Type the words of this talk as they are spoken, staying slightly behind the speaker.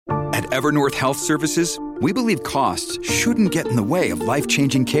At Evernorth Health Services, we believe costs shouldn't get in the way of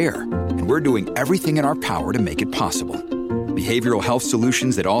life-changing care, and we're doing everything in our power to make it possible. Behavioral health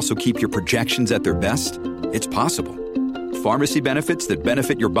solutions that also keep your projections at their best? It's possible. Pharmacy benefits that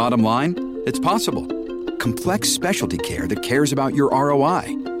benefit your bottom line? It's possible. Complex specialty care that cares about your ROI?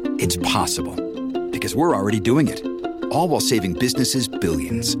 It's possible. Because we're already doing it. All while saving businesses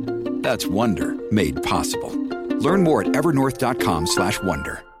billions. That's Wonder made possible. Learn more at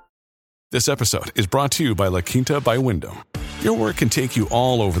evernorth.com/wonder. This episode is brought to you by La Quinta by Wyndham. Your work can take you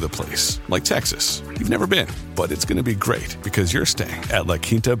all over the place, like Texas. You've never been, but it's going to be great because you're staying at La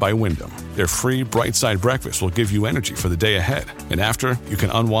Quinta by Wyndham. Their free Bright Side breakfast will give you energy for the day ahead. And after, you can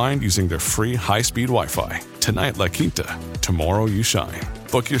unwind using their free high-speed Wi-Fi. Tonight, La Quinta. Tomorrow, you shine.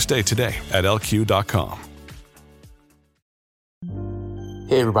 Book your stay today at lq.com.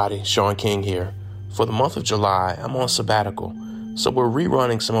 Hey everybody, Sean King here. For the month of July, I'm on sabbatical, so we're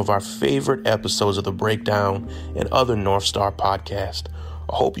rerunning some of our favorite episodes of The Breakdown and other North Star podcasts.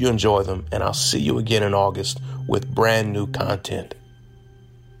 I hope you enjoy them, and I'll see you again in August with brand new content.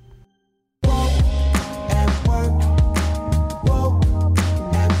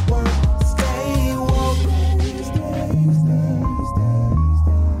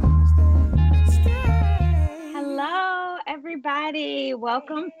 Everybody,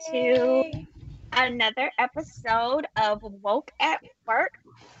 welcome to another episode of Woke at Work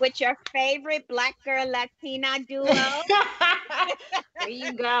with your favorite Black girl Latina duo. There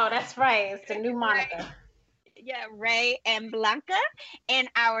you go. That's right. It's the new moniker. Yeah, Ray and Blanca, and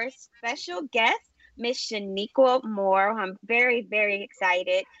our special guest, Miss Shanequa Moore, who I'm very, very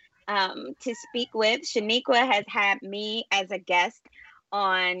excited to speak with. Shanequa has had me as a guest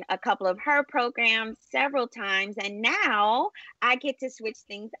on a couple of her programs several times, and now I get to switch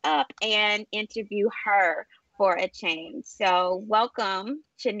things up and interview her for a change. So welcome,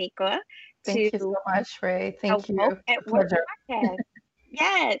 Shanequa. Thank you so much, Ray. Thank you. At Work podcast.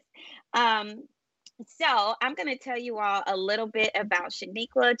 Yes. So I'm going to tell you all a little bit about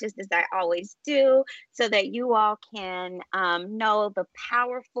Shanequa, just as I always do, so that you all can know the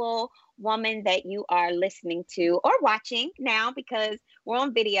powerful woman that you are listening to or watching now, because we're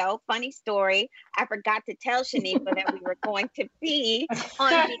on video. Funny story, I forgot to tell Shanequa that we were going to be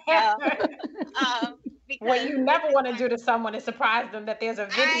on video. What you never want to do to someone is surprise them that there's a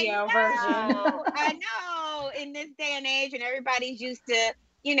video version. I know. In this day and age, when everybody's used to,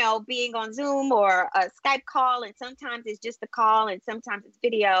 being on Zoom or a Skype call, and sometimes it's just a call and sometimes it's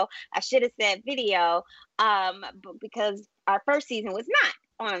video. I should have said video because our first season was not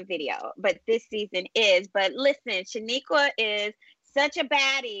on video, but this season is. But listen, Shanequa is such a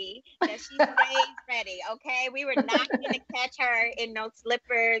baddie that she stays ready, okay? We were not going to catch her in no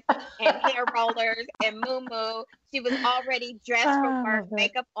slippers and hair rollers and moo-moo. She was already dressed for work,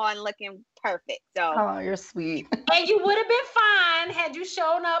 makeup on, looking perfect. So, oh, you're sweet. And you would have been fine had you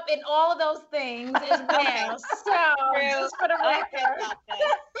shown up in all of those things as well. So, just for the record.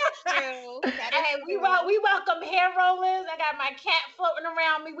 True. Hey, we welcome hair rollers. I got my cat floating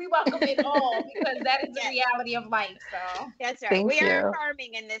around me. We welcome it all because that is the reality of life. So that's right. We are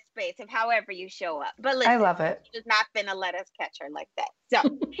affirming in this space of however you show up. But listen, I love it. She's not gonna let us catch her like that. So,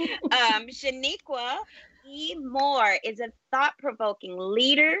 Shanequa E. Moore is a thought-provoking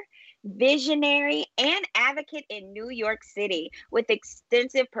leader, visionary, and advocate in New York City with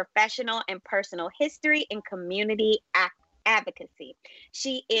extensive professional and personal history in community advocacy.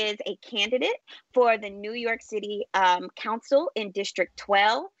 She is a candidate for the New York City Council in District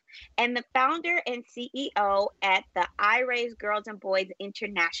 12 and the founder and CEO at the I Raise Girls and Boys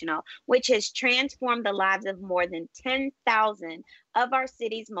International, which has transformed the lives of more than 10,000 of our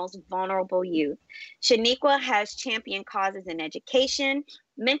city's most vulnerable youth. Shanequa has championed causes in education,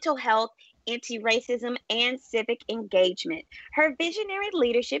 mental health, anti-racism, and civic engagement. Her visionary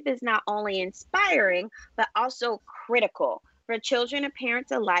leadership is not only inspiring, but also critical for children and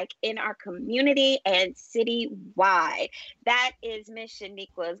parents alike in our community and citywide. That is Miss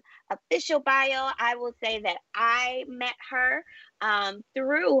Shanequa's official bio. I will say that I met her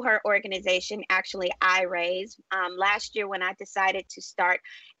through her organization, actually I Raise, last year when I decided to start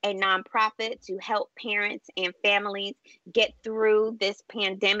a nonprofit to help parents and families get through this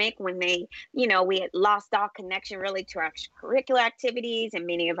pandemic when they, we had lost all connection really to our curricular activities and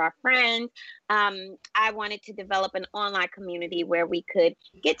many of our friends. I wanted to develop an online community where we could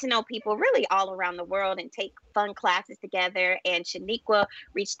get to know people really all around the world and take fun classes together. And Shanequa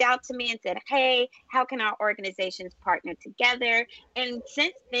reached out to me and said, hey, how can our organizations partner together? And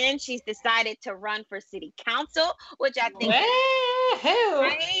since then, she's decided to run for city council, which I think is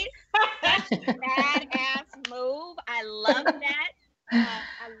great. That's a badass move. I love that. I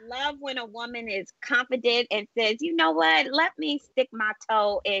love when a woman is confident and says, you know what, let me stick my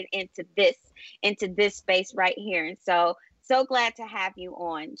toe into this space right here. And so glad to have you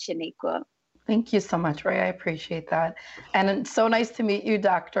on, Shanequa. Thank you so much, Ray. I appreciate that. And it's so nice to meet you,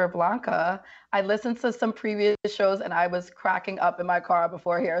 Dr. Blanca. I listened to some previous shows and I was cracking up in my car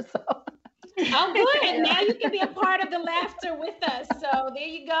before here. So oh, good. Yeah. Now you can be a part of the laughter with us. So there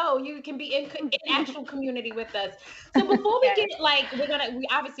you go. You can be in actual community with us. So before we get we're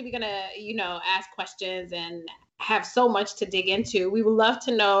gonna ask questions and have so much to dig into. We would love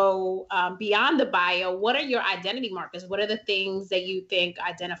to know beyond the bio, what are your identity markers? What are the things that you think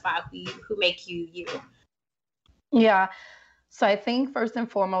identify who make you you? Yeah. So I think first and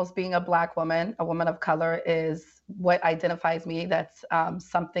foremost, being a Black woman, a woman of color, is what identifies me. That's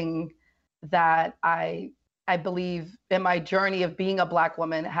something that I believe in my journey of being a Black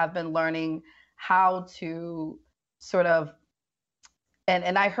woman have been learning how to sort of,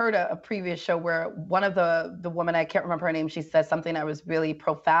 and I heard a previous show where one of the woman, I can't remember her name, she said something that was really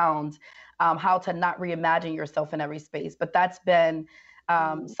profound, how to not reimagine yourself in every space. But that's been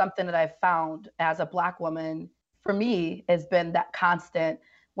something that I've found as a Black woman, for me, has been that constant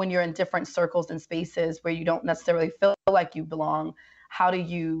when you're in different circles and spaces where you don't necessarily feel like you belong. How do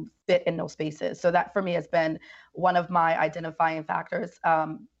you fit in those spaces? So that for me has been one of my identifying factors.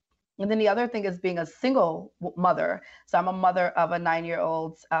 And then the other thing is being a single mother. So I'm a mother of a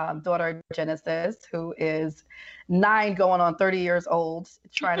 9-year-old daughter, Genesis, who is 9 going on 30 years old,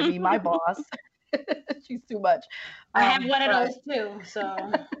 trying to be my boss. She's too much. I have one of those too.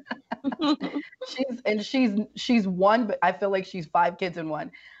 So she's one, but I feel like she's 5 kids in one.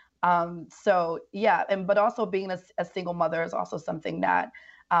 So yeah, but also being a single mother is also something that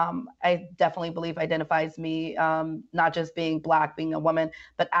I definitely believe identifies me, not just being Black, being a woman,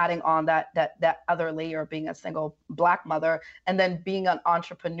 but adding on that other layer of being a single Black mother, and then being an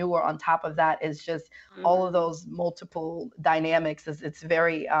entrepreneur on top of that is just all of those multiple dynamics. It's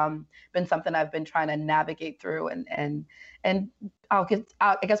very been something I've been trying to navigate through, and I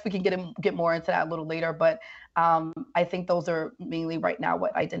guess we can get more into that a little later, but I think those are mainly right now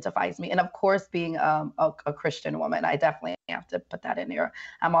what identifies me. And of course, being a Christian woman, I definitely have to put that in there.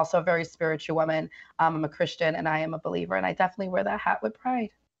 I'm also a very spiritual woman. I'm a Christian and I am a believer, and I definitely wear that hat with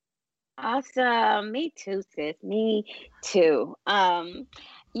pride. Awesome. Me too, sis. Me too.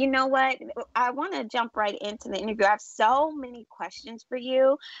 You know what? I want to jump right into the interview. I have so many questions for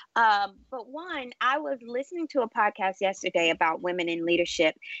you. But one, I was listening to a podcast yesterday about women in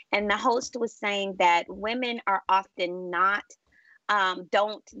leadership, and the host was saying that women are often not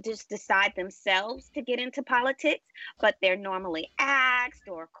don't just decide themselves to get into politics, but they're normally asked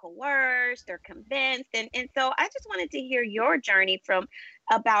or coerced or convinced. And so I just wanted to hear your journey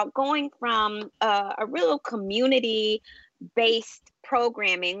about going from a real community-based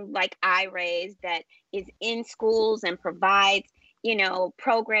programming like iRaise that is in schools and provides,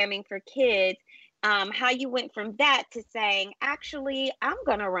 programming for kids. How you went from that to saying, actually, I'm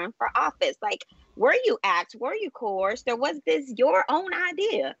going to run for office. Like, were you asked? Were you coerced? Or was this your own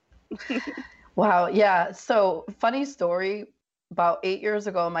idea? Wow. Yeah. So funny story. About 8 years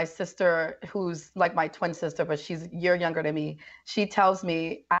ago, my sister, who's like my twin sister, but she's a year younger than me, she tells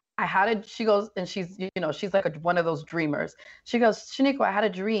me, she goes, and she's like one of those dreamers. She goes, Shanequa, I had a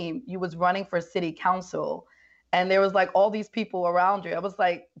dream. You was running for city council. And there was like all these people around you. I was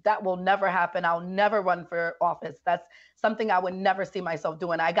like, that will never happen. I'll never run for office. That's something I would never see myself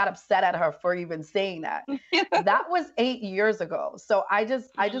doing. I got upset at her for even saying that. That was 8 years ago. So I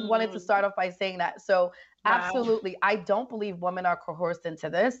just wanted to start off by saying that. So absolutely, I don't believe women are coerced into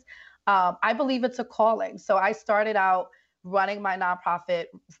this. I believe it's a calling. So I started out running my nonprofit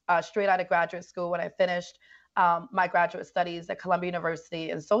straight out of graduate school. When I finished my graduate studies at Columbia University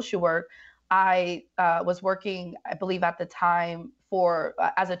in social work, I was working, I believe at the time, for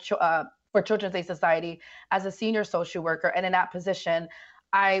Children's Aid Society as a senior social worker. And in that position,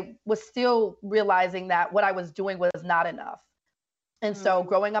 I was still realizing that what I was doing was not enough. And so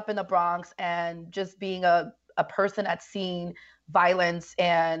growing up in the Bronx and just being a person that's seen violence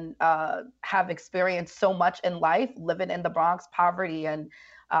and have experienced so much in life, living in the Bronx, poverty and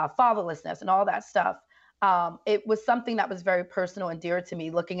fatherlessness and all that stuff, it was something that was very personal and dear to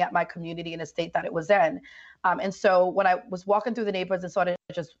me, looking at my community and the state that it was in. And so when I was walking through the neighborhoods and started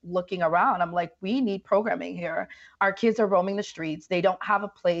just looking around, I'm like, we need programming here. Our kids are roaming the streets. They don't have a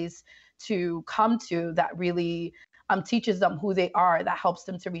place to come to that really teaches them who they are, that helps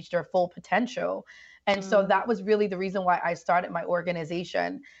them to reach their full potential. And so that was really the reason why I started my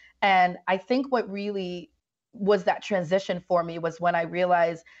organization. And I think what really was that transition for me was when I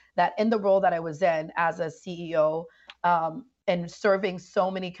realized that in the role that I was in as a CEO, and and serving so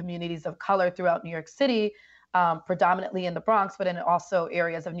many communities of color throughout New York City, predominantly in the Bronx, but in also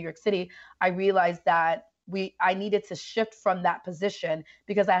areas of New York City, I realized that I needed to shift from that position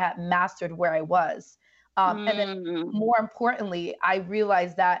because I had mastered where I was. And then more importantly, I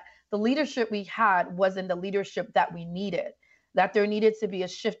realized that the leadership we had wasn't the leadership that we needed, that there needed to be a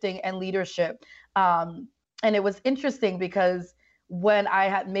shifting and leadership. And it was interesting because when I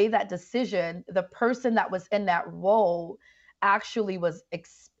had made that decision, the person that was in that role actually was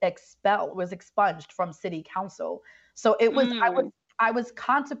expunged from city council. So it was, I was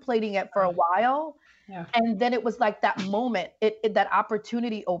contemplating it for a while. Yeah. And then it was like that moment, that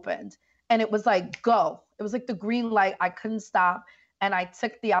opportunity opened, and it was like, go. It was like the green light. I couldn't stop. And I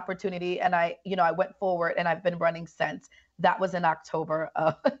took the opportunity, and I went forward, and I've been running since. That was in October.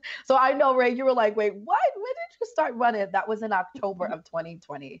 So I know, Ray, you were like, wait, what? When did you start running? That was in October of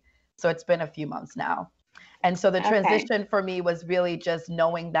 2020. So it's been a few months now. And so the transition for me was really just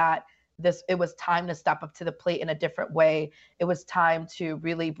knowing that it was time to step up to the plate in a different way. It was time to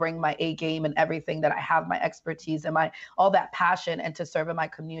really bring my A game and everything that I have, my expertise and all that passion, and to serve in my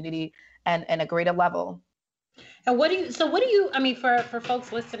community and a greater level. And what do you, I mean, for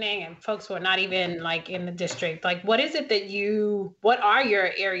folks listening and folks who are not even like in the district, like what is it that what are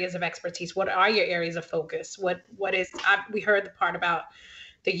your areas of expertise? What are your areas of focus? We heard the part about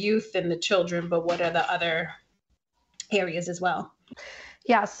the youth and the children, but what are the other areas as well?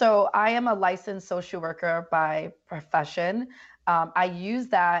 Yeah, so I am a licensed social worker by profession. I use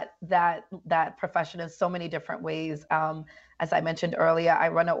that profession in so many different ways. As I mentioned earlier, I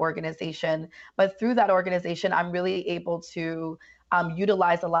run an organization, but through that organization, I'm really able to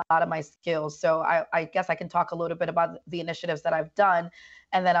utilize a lot of my skills. So I guess I can talk a little bit about the initiatives that I've done,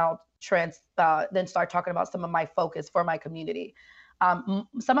 and then I'll then start talking about some of my focus for my community.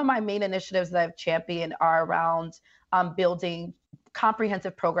 Some of my main initiatives that I've championed are around building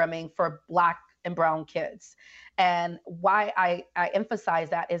comprehensive programming for Black and Brown kids. And why I emphasize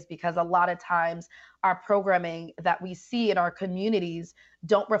that is because a lot of times our programming that we see in our communities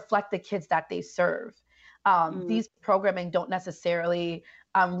don't reflect the kids that they serve. These programming don't necessarily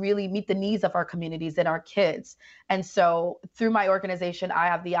really meet the needs of our communities and our kids. And so through my organization, I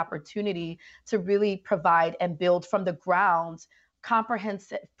have the opportunity to really provide and build from the ground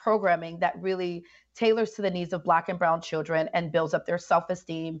comprehensive programming that really tailors to the needs of Black and Brown children and builds up their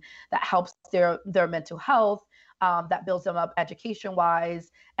self-esteem, that helps their mental health, that builds them up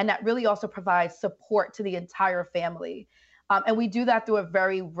education-wise, and that really also provides support to the entire family. And we do that through a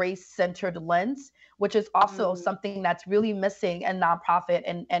very race-centered lens, which is also something that's really missing in nonprofit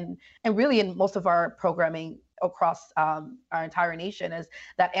and really in most of our programming across our entire nation, is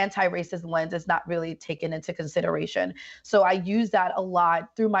that anti-racist lens is not really taken into consideration. So I use that a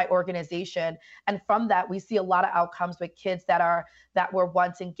lot through my organization. And from that, we see a lot of outcomes with kids that were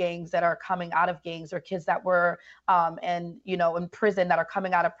once in gangs, that are coming out of gangs, or kids that were in prison, that are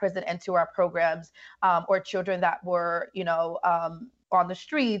coming out of prison into our programs, or children that were on the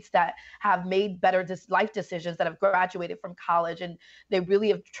streets that have made better life decisions, that have graduated from college, and they really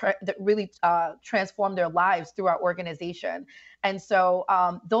have transformed their lives through our organization. And so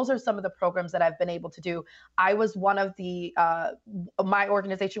those are some of the programs that I've been able to do. I was one of my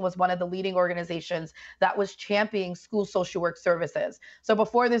organization was one of the leading organizations that was championing school social work services. So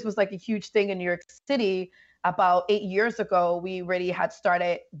before this was like a huge thing in New York City, about 8 years ago, we already had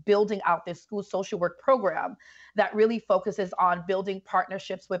started building out this school social work program that really focuses on building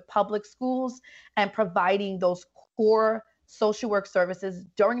partnerships with public schools and providing those core social work services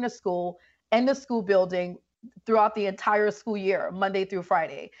during the school and the school building throughout the entire school year, Monday through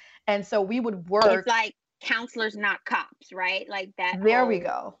Friday. And so we would work. It's like counselors, not cops, right? Like that. There we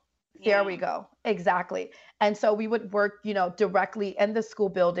go. There we go. Exactly. And so we would work, directly in the school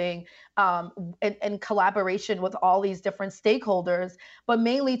building, in collaboration with all these different stakeholders, but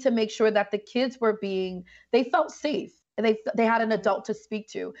mainly to make sure that the kids they felt safe, and they had an adult to speak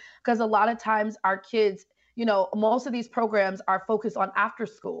to. Because a lot of times our kids, most of these programs are focused on after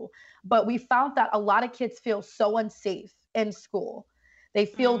school, but we found that a lot of kids feel so unsafe in school. They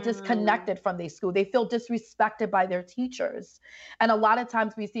feel disconnected from their school. They feel disrespected by their teachers. And a lot of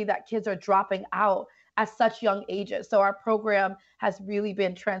times we see that kids are dropping out at such young ages. So our program has really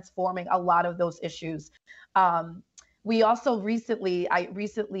been transforming a lot of those issues. We also I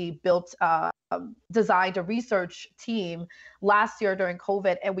recently designed a research team last year during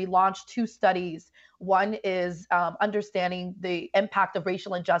COVID, and we launched 2 studies. One is understanding the impact of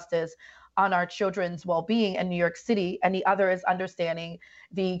racial injustice on our children's well-being in New York City, and the other is understanding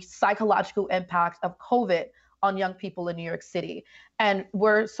the psychological impact of COVID on young people in New York City. And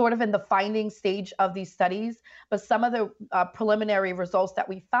we're sort of in the finding stage of these studies, but some of the preliminary results that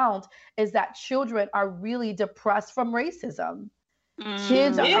we found is that children are really depressed from racism.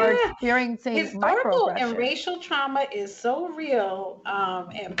 Kids are experiencing historical microaggression. And racial trauma is so real,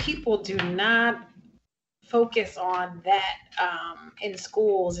 and people do not focus on that in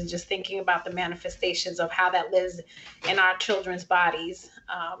schools, and just thinking about the manifestations of how that lives in our children's bodies.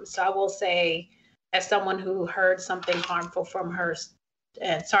 So I will say, as someone who heard something harmful from her,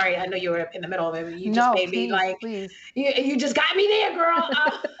 and sorry, I know you were in the middle of it. You just made me like, you just got me there, girl.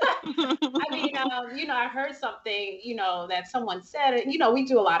 I mean, I heard something, that someone said, we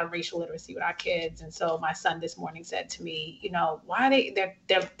do a lot of racial literacy with our kids. And so my son this morning said to me, why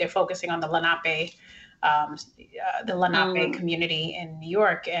they're focusing on the Lenape, community in New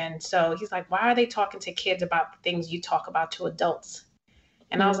York. And so he's like, why are they talking to kids about the things you talk about to adults?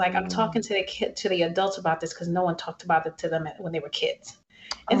 And I was like, I'm talking to the adults about this because no one talked about it to them when they were kids.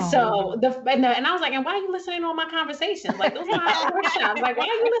 And so and I was like, and why are you listening to all my conversations? Like, those are my workshops. Like, why are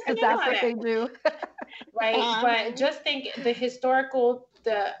you listening to that's what they do. Right. But just think the historical,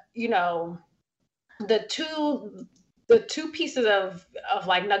 the two pieces of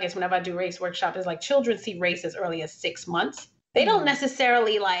like nuggets whenever I do race workshop is like, children see race as early as 6 months. They don't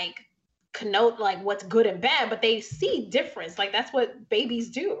necessarily like connote like what's good and bad, but they see difference. Like, that's what babies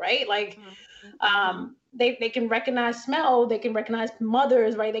do, right? Like, they can recognize smell, they can recognize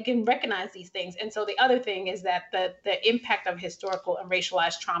mothers, right? They can recognize these things. And so the other thing is that the impact of historical and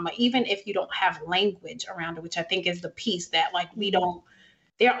racialized trauma, even if you don't have language around it, which I think is the piece that like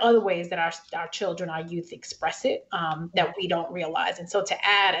there are other ways that our children, our youth express it that we don't realize. And so to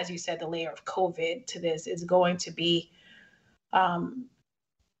add, as you said, the layer of COVID to this is going to be,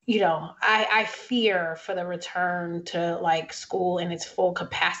 I fear for the return to like school in its full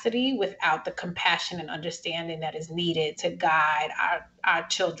capacity without the compassion and understanding that is needed to guide our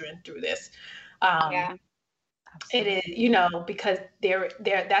children through this. It is, because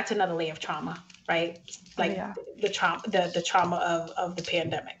that's another layer of trauma, right? Like the trauma of the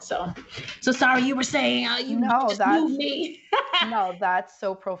pandemic. So sorry, you were saying, moved me. No, that's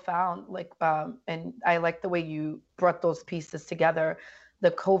so profound. Like, and I like the way you brought those pieces together,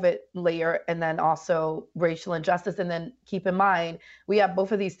 the COVID layer, and then also racial injustice. And then keep in mind, we have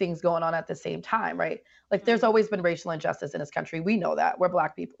both of these things going on at the same time, right? Like, there's always been racial injustice in this country. We know that. We're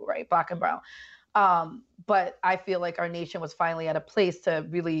Black people, right? Black and brown. But I feel like our nation was finally at a place to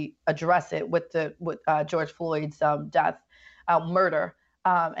really address it with George Floyd's death, murder.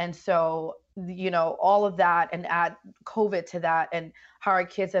 And so, all of that, and add COVID to that, and how our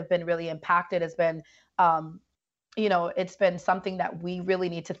kids have been really impacted has been, it's been something that we really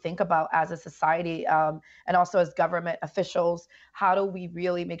need to think about as a society, and also as government officials. How do we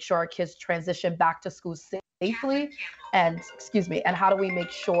really make sure our kids transition back to school safely? And how do we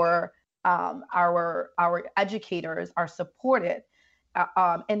make sure our educators are supported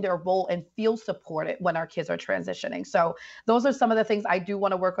in their role and feel supported when our kids are transitioning? So those are some of the things I do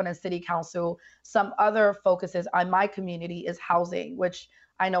want to work on in City Council. Some other focuses on my community is housing, which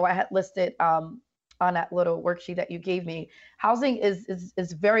I know I had listed on that little worksheet that you gave me. Housing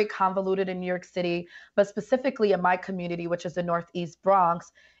is very convoluted in New York City, but specifically in my community, which is the Northeast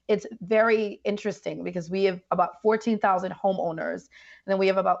Bronx, it's very interesting because we have about 14,000 homeowners, and then we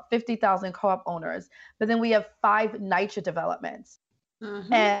have about 50,000 co-op owners, but then we have 5 NYCHA developments.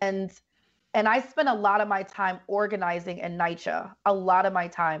 And I spent a lot of my time organizing in NYCHA, a lot of my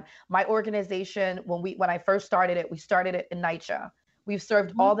time. My organization, when I first started it, we started it in NYCHA. We've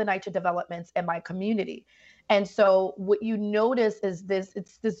served all the NYCHA developments in my community. And so what you notice is this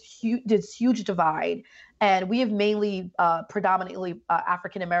huge divide. And we have mainly predominantly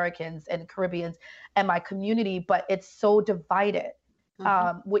African Americans and Caribbeans in my community, but it's so divided.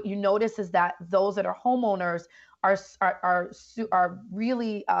 What you notice is that those that are homeowners are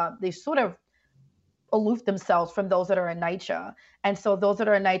really, they sort of aloof themselves from those that are in NYCHA. And so those that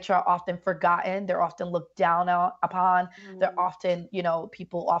are in NYCHA are often forgotten. They're often looked down upon. They're often,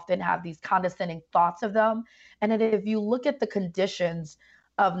 people often have these condescending thoughts of them. And then if you look at the conditions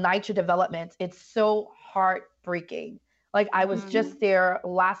of NYCHA development, it's so heartbreaking. Like, I was just there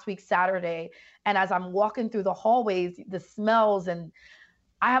last week, Saturday, and as I'm walking through the hallways, the smells, and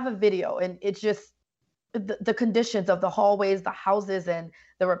I have a video, and it's just, the conditions of the hallways, the houses, and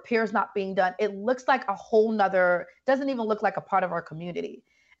the repairs not being done. It looks like a whole nother, doesn't even look like a part of our community.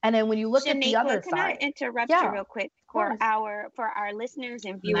 And then when you look at the other can I side, interrupt you real quick for our listeners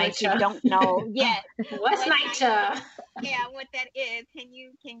and viewers who don't know yet? What's NYCHA? Yeah, what that is. Can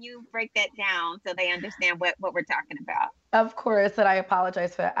you break that down so they understand what we're talking about? Of course, and I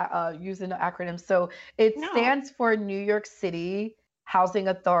apologize for using the acronym. So it stands for New York City Housing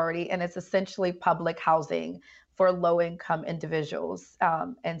Authority, and it's essentially public housing for low-income individuals.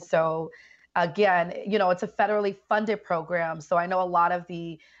 And so, again, it's a federally funded program. So I know a lot of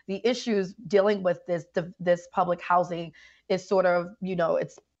the issues dealing with this public housing is sort of,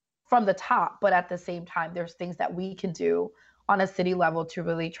 it's from the top, but at the same time, there's things that we can do on a city level to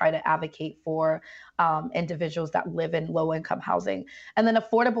really try to advocate for individuals that live in low-income housing. And then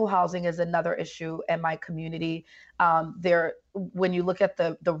affordable housing is another issue in my community. When you look at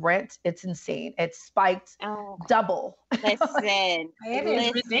the rent, it's insane. It's spiked double. Listen, it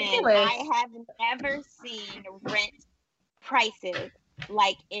is ridiculous. I have never seen rent prices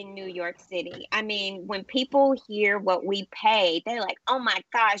like in New York City. I mean, when people hear what we pay, they're like, "Oh my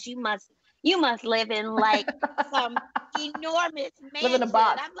gosh, you must live in like some enormous mansion." Live in a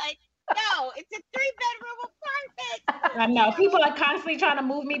box. I'm like, no, it's a 3-bedroom apartment. I know people are constantly trying to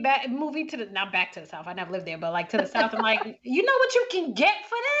move me back to not back to the South. I never lived there, but like to the South. I'm like, you know what you can get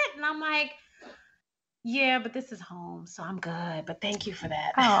for that? And I'm like, yeah, but this is home, so I'm good. But thank you for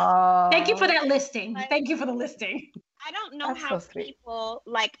that. Aww. Thank you for that listing. Thank you for the listing. I don't know how people,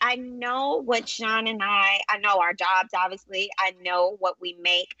 like, I know what Sean and I know our jobs, obviously. I know what we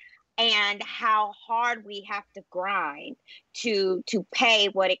make and how hard we have to grind to pay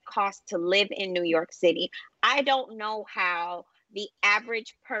what it costs to live in New York City. I don't know how the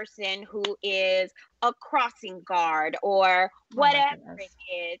average person who is a crossing guard or whatever it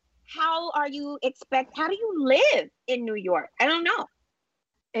is, how do you live in New York? I don't know.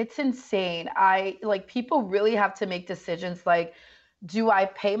 It's insane. People really have to make decisions like, do I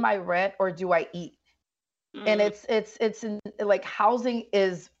pay my rent or do I eat? And it's housing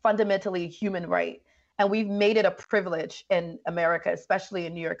is fundamentally a human right. And we've made it a privilege in America, especially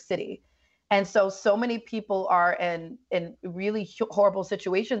in New York City. And so many people are in really horrible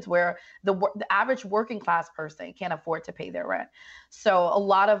situations where the average working class person can't afford to pay their rent. So a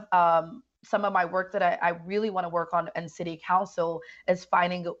lot of some of my work that I really want to work on in city council is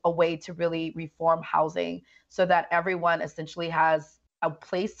finding a way to really reform housing so that everyone essentially has a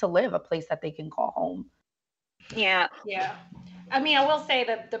place to live, a place that they can call home. Yeah. I mean, I will say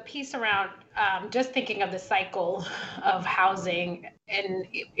that the piece around just thinking of the cycle of housing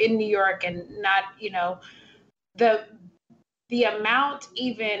in New York and not, the amount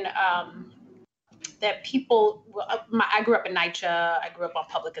even that people, I grew up in NYCHA, I grew up on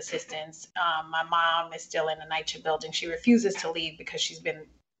public assistance. My mom is still in the NYCHA building. She refuses to leave because she's been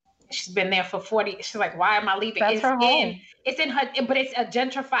there for 40. She's like, why am I leaving? That's her home. It's in her, but it's a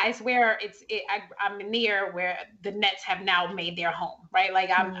gentrified. It's where I'm near where the Nets have now made their home, right? Like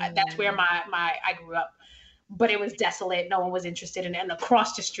that's where I grew up, but it was desolate. No one was interested in it. And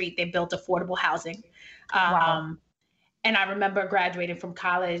across the street, they built affordable housing. Wow. And I remember graduating from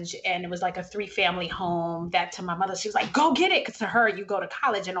college and it was like a 3-family home that to my mother, she was like, go get it. Cause to her, you go to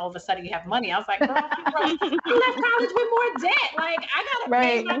college and all of a sudden you have money. I was like, girl, I left college with more debt. Like I got to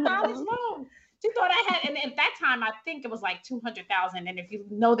pay my college loan. She thought I had, and at that time, I think it was like 200,000. And if you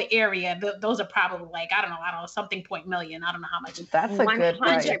know the area, those are probably like, I don't know, something point million. I don't know how much. That's a good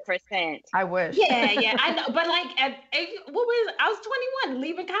 100%. I wish. Yeah, I know. But like, I was 21,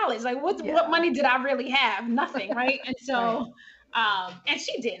 leaving college. Like, what money did I really have? Nothing, right? And so, and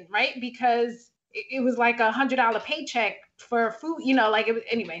she didn't, right? Because it was like $100 paycheck for food, like it was,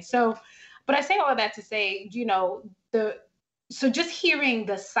 anyway. So, but I say all of that to say, so just hearing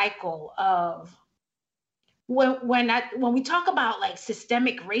the cycle of when we talk about like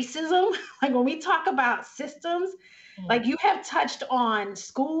systemic racism, like when we talk about systems, like you have touched on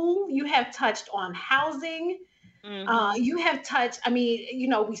school, you have touched on housing, you have touched, I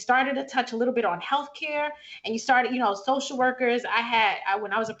mean, we started to touch a little bit on healthcare and you started, social workers.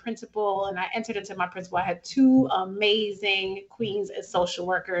 When I was a principal and I entered into my principal, I had 2 amazing queens as social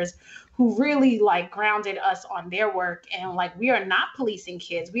workers who really like grounded us on their work. And like, we are not policing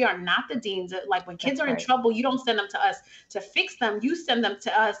kids. We are not the deans. Like when kids are in trouble, you don't send them to us to fix them. You send them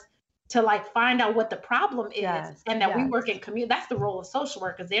to us to like find out what the problem is and that we work in community. That's the role of social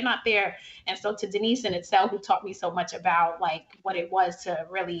workers. They're not there. And so to Denise and Itzel, who taught me so much about like what it was to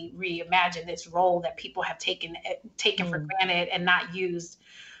really reimagine this role that people have taken for granted and not used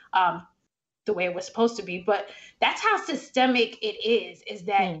the way it was supposed to be. But that's how systemic it is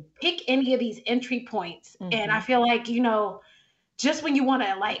that pick any of these entry points. And I feel like, just when you want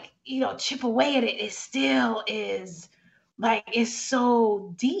to like, chip away at it, it still is Like, it's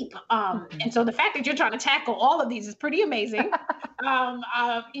so deep. And so the fact that you're trying to tackle all of these is pretty amazing.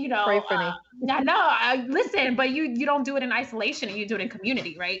 Pray for me. Listen, but you don't do it in isolation, and you do it in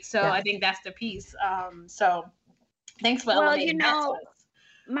community, right? So yes. I think that's the piece. So thanks for elevating that to us.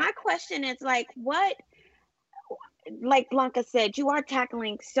 My question is like Blanca said, you are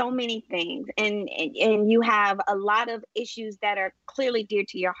tackling so many things, and you have a lot of issues that are clearly dear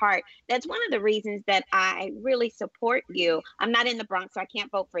to your heart. That's one of the reasons that I really support you. I'm not in the Bronx, so I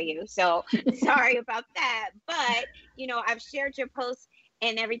can't vote for you. So sorry about that. But, I've shared your posts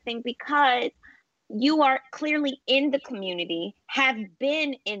and everything because you are clearly in the community, have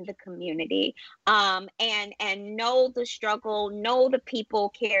been in the community, and know the struggle, know the people,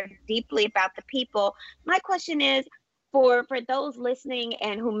 care deeply about the people. My question is, for those listening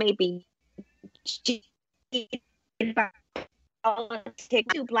and who may be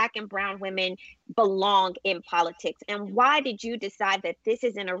politics, do Black and brown women belong in politics? And why did you decide that this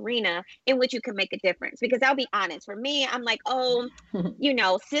is an arena in which you can make a difference? Because I'll be honest, for me, I'm like,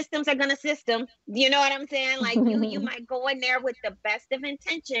 systems are gonna system. You know what I'm saying? Like you might go in there with the best of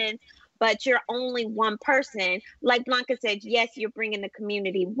intentions, but you're only one person. Like Blanca said, yes, you're bringing the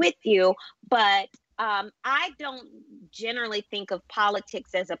community with you, but I don't generally think of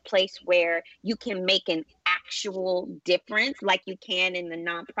politics as a place where you can make an actual difference like you can in the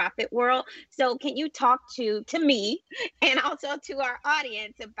nonprofit world. So can you talk to me and also to our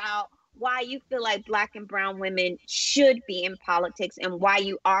audience about why you feel like Black and brown women should be in politics, and why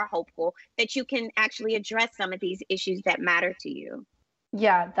you are hopeful that you can actually address some of these issues that matter to you?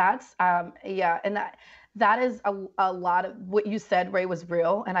 Yeah, that's and that is a lot of what you said, Ray, was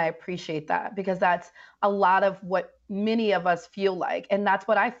real, and I appreciate that, because that's a lot of what many of us feel like, and that's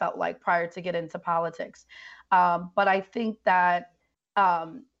what I felt like prior to get into politics. But I think that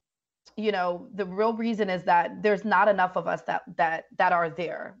the real reason is that there's not enough of us that are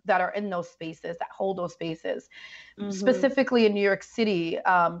there, that are in those spaces, that hold those spaces. Mm-hmm. Specifically in New York City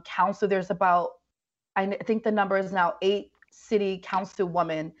council, there's about, I think the number is now 8 city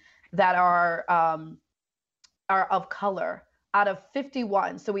councilwomen that are of color out of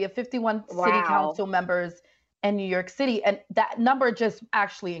 51. So we have 51 city council members in New York City, and that number just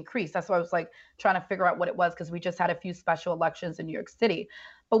actually increased. That's why I was like trying to figure out what it was, because we just had a few special elections in New York City.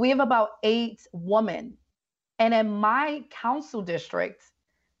 But we have about 8 women. And in my council district,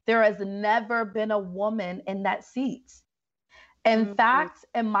 there has never been a woman in that seat. In fact,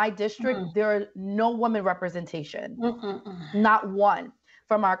 in my district, there are no woman representation, not one.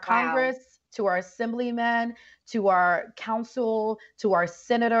 From our Congress to our assemblymen, to our council, to our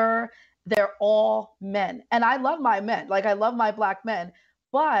senator, they're all men. And I love my men, like I love my Black men.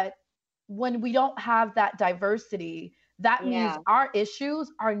 But when we don't have that diversity, that means our issues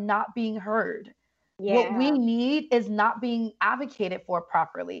are not being heard. Yeah. What we need is not being advocated for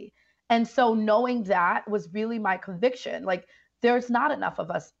properly. And so knowing that was really my conviction. Like, there's not enough of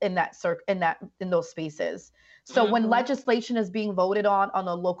us in those spaces. So when legislation is being voted on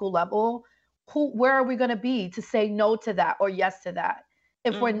a local level, where are we going to be to say no to that or yes to that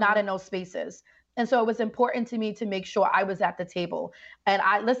if we're not in those spaces? And so it was important to me to make sure I was at the table. And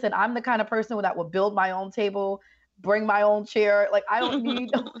I'm the kind of person that will build my own table, bring my own chair. Like, I don't need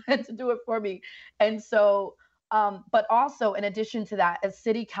no one to do it for me. And so, but also in addition to that, as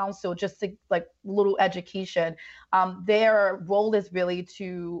city council, just to like little education, their role is really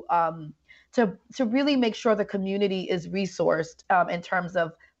to really make sure the community is resourced in terms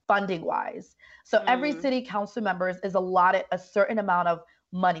of funding wise. So every city council member is allotted a certain amount of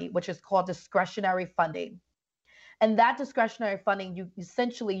money, which is called discretionary funding. And that discretionary funding,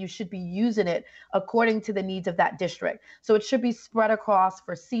 you should be using it according to the needs of that district. So it should be spread across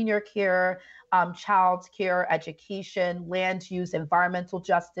for senior care, child care, education, land use, environmental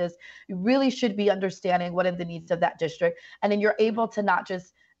justice. You really should be understanding what are the needs of that district. And then you're able to not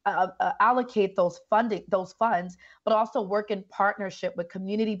just allocate those funds, but also work in partnership with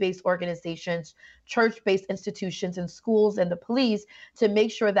community-based organizations, church-based institutions, and schools and the police to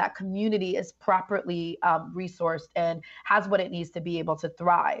make sure that community is properly resourced and has what it needs to be able to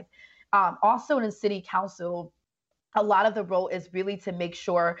thrive. Also in city council, a lot of the role is really to make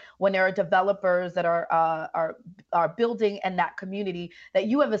sure when there are developers that are building in that community, that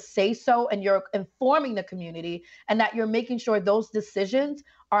you have a say-so and you're informing the community, and that you're making sure those decisions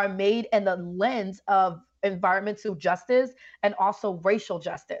are made in the lens of environmental justice and also racial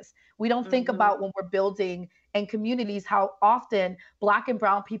justice. We don't think about, when we're building in communities, how often Black and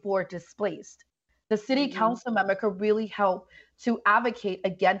brown people are displaced. The city council member could really help to advocate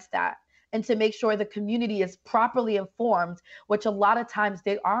against that and to make sure the community is properly informed, which a lot of times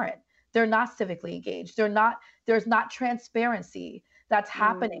they aren't. They're not civically engaged. They're there's not transparency that's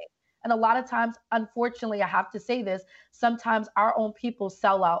happening. And a lot of times, unfortunately, I have to say this, sometimes our own people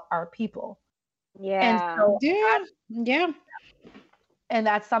sell out our people. And so and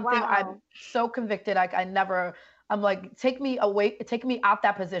that's something I'm so convicted. I'm like, take me out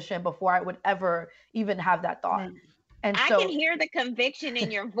that position before I would ever even have that thought. And I can hear the conviction in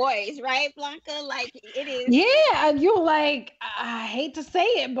your voice, right, Blanca? Like it is. Yeah, you're like, I hate to say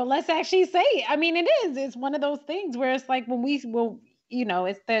it, but let's actually say it. I mean, it is. It's one of those things where it's like when it's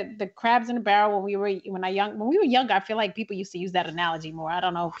the crabs in the barrel. When we were younger, I feel like people used to use that analogy more. I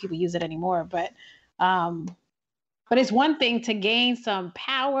don't know if people use it anymore, but it's one thing to gain some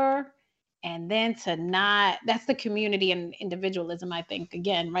power and then to not, that's the community and individualism, I think,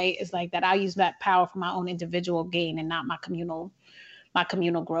 again, right? It's like that I'll use that power for my own individual gain and not my communal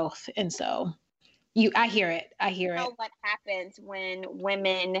growth. And so I hear it. You know what happens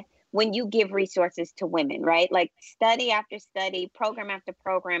when you give resources to women, right? Like study after study, program after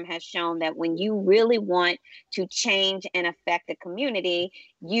program has shown that when you really want to change and affect a community,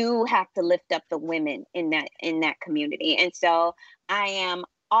 you have to lift up the women in that community. And so I am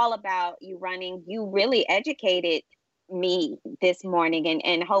all about you running. You really educated me this morning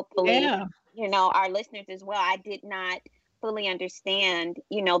and hopefully, our listeners as well. I did not fully understand,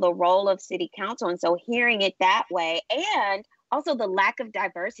 the role of city council. And so hearing it that way, and also the lack of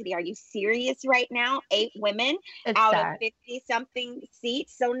diversity. Are you serious right now? 8 women out of 50 something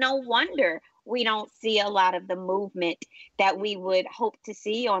seats. So no wonder we don't see a lot of the movement that we would hope to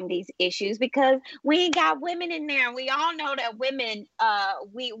see on these issues, because we ain't got women in there. We all know that women,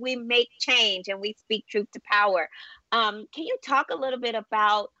 we make change and we speak truth to power. Can you talk a little bit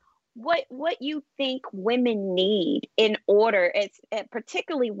about what you think women need in order,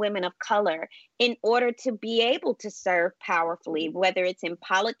 particularly women of color, in order to be able to serve powerfully, whether it's in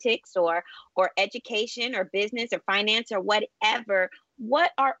politics or education or business or finance or whatever?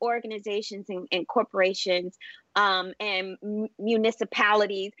 What are organizations and corporations and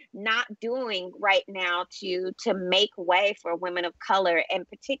municipalities not doing right now to make way for women of color, and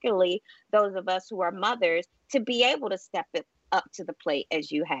particularly those of us who are mothers, to be able to step up to the plate as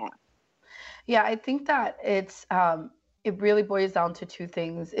you have? Yeah, I think that it really boils down to 2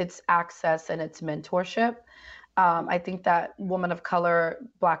 things. It's access and it's mentorship. I think that women of color,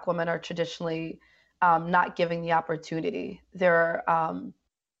 Black women, are traditionally not given the opportunity. They're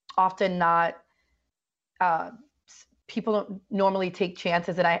often not, people don't normally take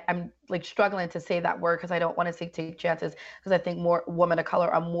chances. And I'm like struggling to say that word because I don't want to say take chances, because I think more women of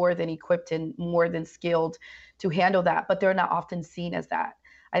color are more than equipped and more than skilled to handle that, but they're not often seen as that.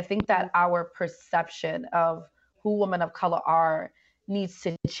 I think that our perception of who women of color are needs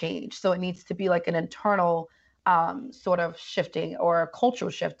to change. So it needs to be like an internal sort of shifting, or a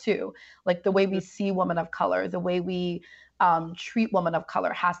cultural shift too. Like the way we see women of color, the way we treat women of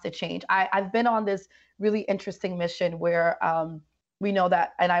color has to change. I've been on this really interesting mission where we know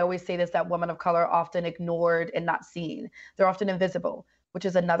that, and I always say this, that women of color are often ignored and not seen. They're often invisible, which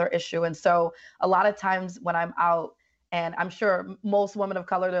is another issue. And so a lot of times when I'm out, and I'm sure most women of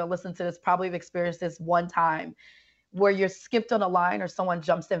color that listen to this probably have experienced this one time, where you're skipped on a line or someone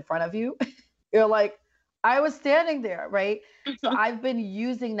jumps in front of you. You're like, I was standing there, right? So I've been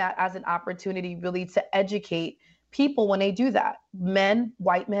using that as an opportunity really to educate people when they do that. Men,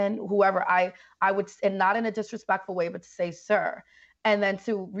 white men, whoever, I would, and not in a disrespectful way, but to say, sir, and then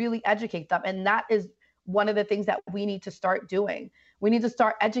to really educate them. And that is one of the things that we need to start doing. We need to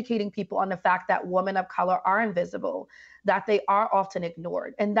start educating people on the fact that women of color are invisible, that they are often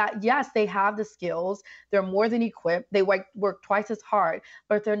ignored, and that, yes, they have the skills. They're more than equipped. They work twice as hard,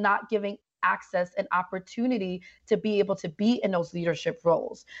 but they're not giving access and opportunity to be able to be in those leadership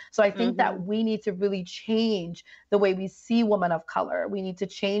roles. So I think that we need to really change the way we see women of color. We need to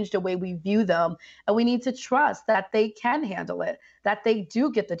change the way we view them, and we need to trust that they can handle it, that they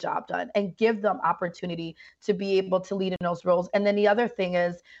do get the job done, and give them opportunity to be able to lead in those roles. And then the other thing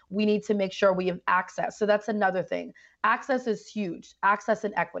is we need to make sure we have access. So that's another thing. Access is huge. Access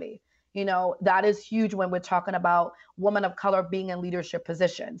and equity. That is huge when we're talking about women of color being in leadership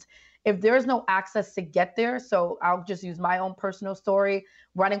positions. If there's no access to get there, so I'll just use my own personal story.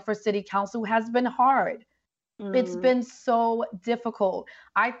 Running for city council has been hard. It's been so difficult.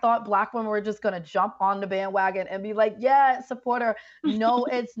 I thought Black women were just going to jump on the bandwagon and be like, yeah, support her. No,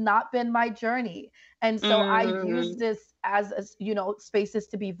 it's not been my journey. And so I use this as spaces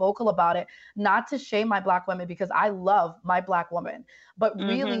to be vocal about it, not to shame my Black women, because I love my Black woman, but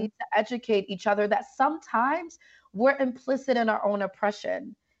really to educate each other that sometimes we're implicit in our own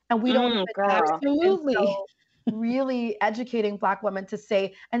oppression and we don't even absolutely. So really educating Black women to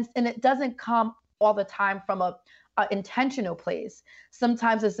say, and it doesn't come all the time from a intentional place.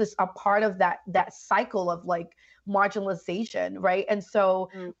 Sometimes it's just a part of that cycle of like marginalization, right? And so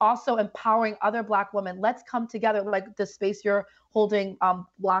also empowering other Black women. Let's come together, like the space you're holding,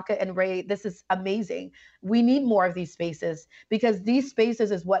 Blanca and Ray. This is amazing. We need more of these spaces, because these spaces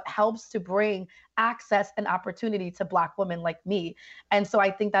is what helps to bring access and opportunity to Black women like me. And so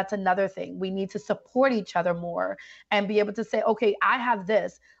I think that's another thing. We need to support each other more and be able to say, okay, I have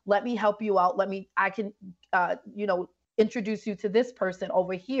this. Let me help you out. I can, introduce you to this person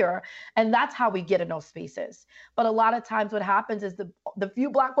over here. And that's how we get in those spaces. But a lot of times what happens is the few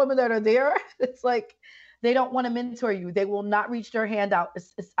Black women that are there, it's like, they don't want to mentor you. They will not reach their hand out.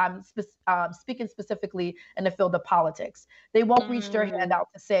 I'm speaking specifically in the field of politics. They won't reach their hand out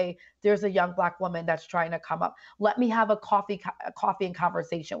to say, there's a young Black woman that's trying to come up. Let me have a coffee and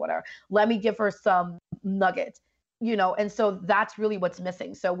conversation with her. Let me give her some nuggets. And so that's really what's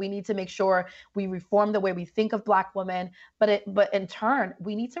missing. So we need to make sure we reform the way we think of Black women, but in turn,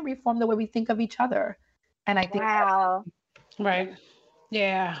 we need to reform the way we think of each other. And I think, right.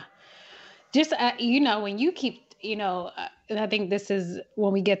 Yeah. Just, when you keep, I think this is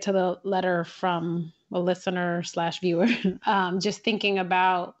when we get to the letter from a listener / viewer, just thinking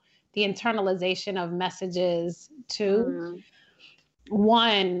about the internalization of messages to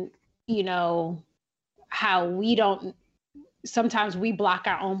one, how sometimes we block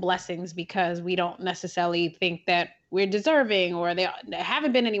our own blessings because we don't necessarily think that we're deserving, or there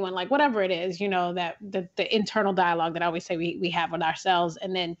haven't been anyone, like whatever it is, that the internal dialogue that I always say we have with ourselves.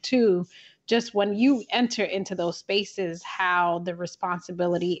 And then two, just when you enter into those spaces, how the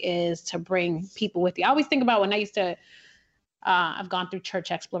responsibility is to bring people with you. I always think about when I used to, I've gone through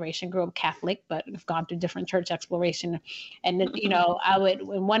church exploration, grew up Catholic, but I've gone through different church exploration. And then, I would,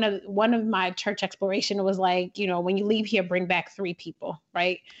 when one of my church exploration was like, when you leave here, bring back 3 people.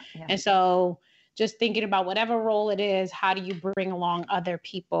 Right. Yeah. And so just thinking about whatever role it is, how do you bring along other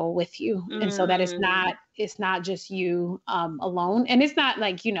people with you? And so that it's not just you alone. And it's not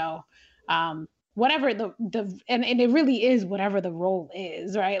like, whatever and it really is whatever the role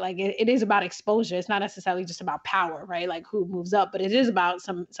is, right? Like it is about exposure. It's not necessarily just about power, right? Like who moves up, but it is about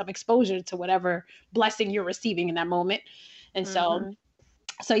some exposure to whatever blessing you're receiving in that moment. And so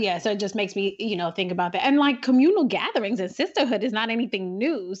it just makes me, think about that. And like communal gatherings and sisterhood is not anything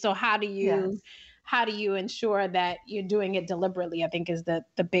new. So how do you ensure that you're doing it deliberately, I think is the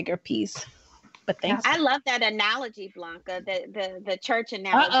bigger piece. But thanks. I love that analogy, Blanca, the church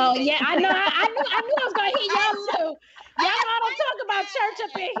analogy. Yeah, I knew I was going to hit y'all too. Y'all know I don't talk about church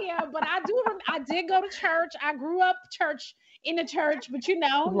up in here, but I did go to church. I grew up in the church, but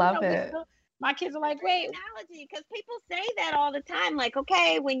love it. My kids are like, wait. Analogy, because people say that all the time. Like,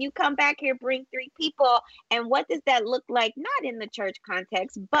 okay, when you come back here, bring 3 people. And what does that look like? Not in the church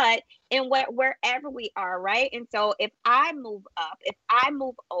context, but in wherever we are, right? And so if I move up, if I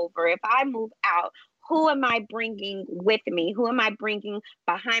move over, if I move out, who am I bringing with me? Who am I bringing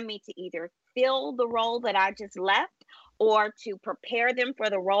behind me to either fill the role that I just left, or to prepare them for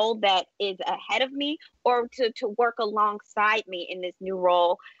the role that is ahead of me, or to work alongside me in this new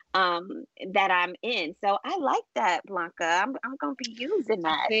role that I'm in. So I like that, Blanca. I'm gonna be using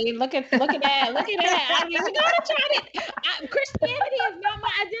that. See, look at that. Look at that. I mean, we gotta try it. Christianity is not my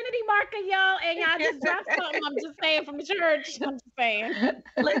identity marker, y'all. And y'all just dropped something. I'm just saying from the church. I'm just saying.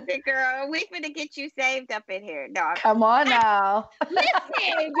 Listen, girl, we finna get you saved up in here. No, come on now. Listen,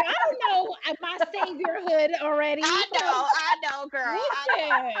 y'all know my saviorhood already. I know, girl.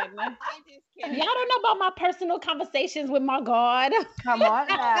 Listen. I'm just kidding. Y'all don't know about my personal conversations with my God. Come on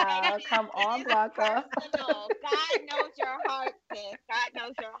now. Come on, Blanca. God knows your heart, sis. God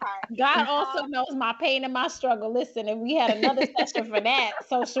knows your heart. God also knows my pain and my struggle. Listen, if we had another session for that,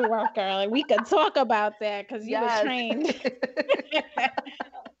 social worker, like we could talk about that because you were trained.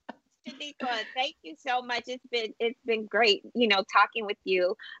 Shanequa, thank you so much. It's been great, talking with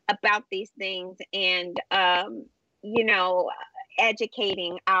you about these things and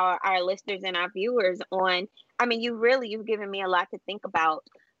educating our listeners and our viewers on. I mean, you've given me a lot to think about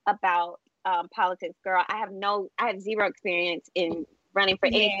politics, girl. I have 0 experience in running for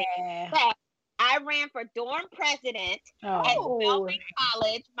anything. But I ran for dorm president at Spelman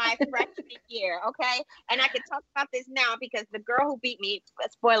College my freshman year, okay? And I can talk about this now because the girl who beat me,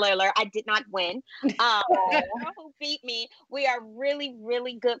 spoiler alert, I did not win. The girl who beat me, we are really,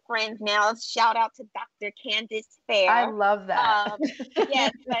 really good friends now. Shout out to Dr. Candace Fair. I love that.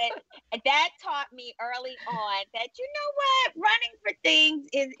 Yes, but that taught me early on that, running for things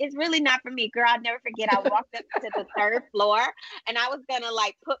is really not for me. Girl, I'll never forget, I walked up to the 3rd floor and I was going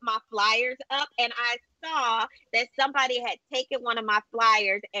to put my flyers up and I saw that somebody had taken one of my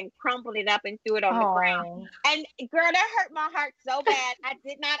flyers and crumpled it up and threw it on the ground. And girl, that hurt my heart so bad. I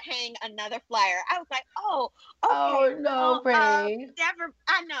did not hang another flyer. I was like, oh, okay. Oh no, Ray. Never.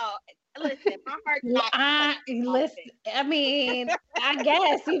 I know. Listen, my heart's not. Listen, I mean, I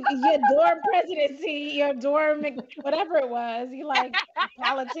guess your dorm presidency, your dorm, whatever it was, you like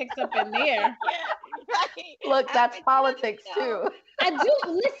politics up in there. Yeah, right. Look, that's politics too. I do.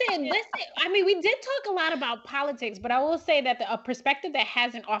 Listen. I mean, we did talk a lot about politics, but I will say that a perspective that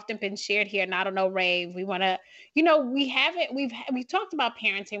hasn't often been shared here, and I don't know, Ray, we want to, we've talked about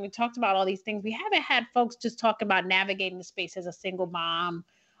parenting. We talked about all these things. We haven't had folks just talk about navigating the space as a single mom,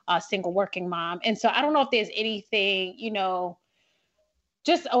 single working mom. And so I don't know if there's anything,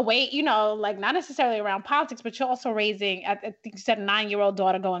 just a way, like not necessarily around politics, but you're also raising, I think you said a 9-year-old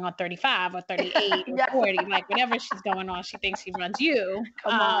daughter going on 35 or 38 or 40, like whatever she's going on, she thinks she runs you.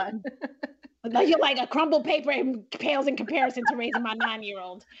 Come on. You're like a crumbled paper and pales in comparison to raising my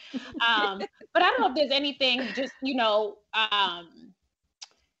 9-year-old. But I don't know if there's anything just,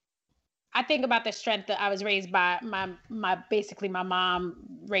 I think about the strength that I was raised by basically my mom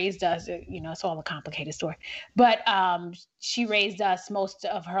raised us, it's all a complicated story, but she raised us most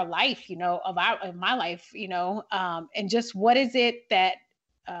of her life, of my life, and just what is it that,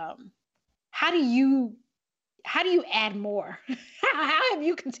 how do you add more? How have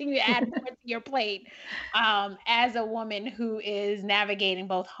you continued to add more to your plate as a woman who is navigating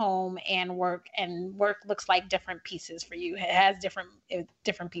both home and work looks like different pieces for you? It has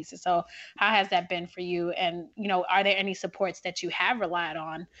different pieces. So how has that been for you? And, are there any supports that you have relied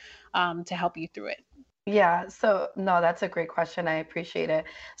on to help you through it? Yeah. So no, that's a great question. I appreciate it.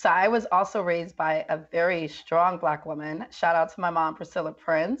 So I was also raised by a very strong Black woman. Shout out to my mom, Priscilla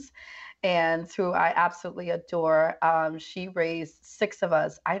Prince, and who I absolutely adore. She raised 6 of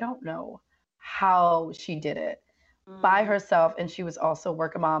us. I don't know how she did it by herself. And she was also a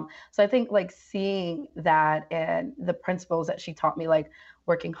working mom. So I think like seeing that and the principles that she taught me, like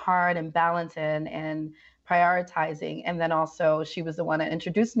working hard and balancing and prioritizing. And then also she was the one that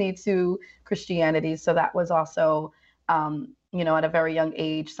introduced me to Christianity. So that was also, at a very young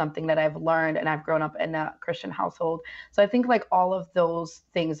age, something that I've learned, and I've grown up in a Christian household. So I think like all of those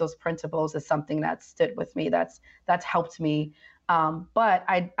things, those principles is something that stood with me. That's helped me. But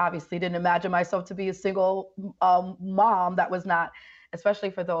I obviously didn't imagine myself to be a single mom. That was not,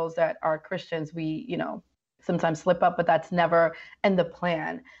 especially for those that are Christians, we, sometimes slip up, but that's never in the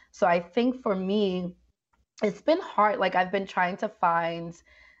plan. So I think for me, it's been hard. Like I've been trying to find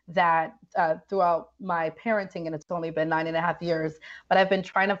that throughout my parenting, and it's only been 9.5 years, but I've been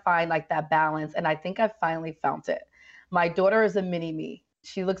trying to find like that balance. And I think I've finally found it. My daughter is a mini me.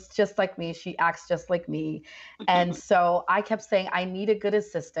 She looks just like me. She acts just like me. And so I kept saying, I need a good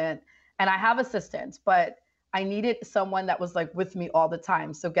assistant, and I have assistants, but I needed someone that was like with me all the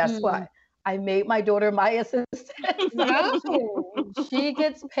time. So guess what? I made my daughter my assistant. She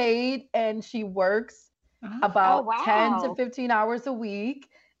gets paid and she works about 10 to 15 hours a week.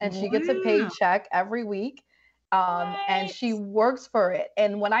 And she gets a paycheck every week. And she works for it.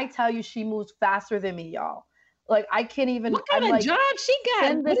 And when I tell you, she moves faster than me, y'all. Like I can't even. What kind of job she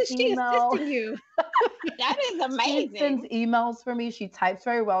got? What is she assisting you? That is amazing. She sends emails for me. She types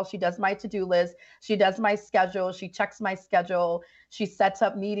very well. She does my to-do list. She does my schedule. She checks my schedule. She sets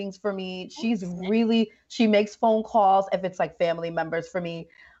up meetings for me. She makes phone calls if it's like family members for me.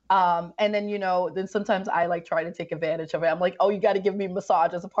 And then, then sometimes I like try to take advantage of it. I'm like, oh, you got to give me a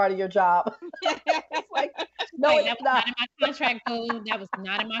massage as a part of your job. It's like, no, that was not in my contract, boo. That was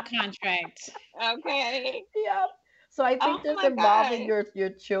not in my contract. Okay. Yeah. So I think just involving your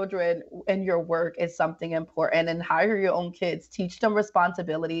children in your work is something important, and hire your own kids. Teach them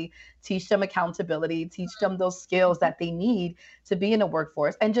responsibility, teach them accountability, teach them those skills that they need to be in the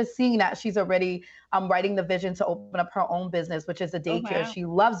workforce. And just seeing that she's already writing the vision to open up her own business, which is a daycare. Oh, wow. She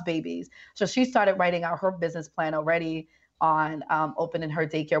loves babies. So she started writing out her business plan already on opening her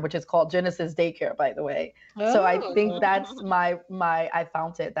daycare, which is called Genesis Daycare, by the way. Oh. So I think that's I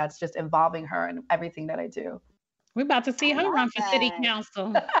found it. That's just involving her in everything that I do. We're about to see her run for city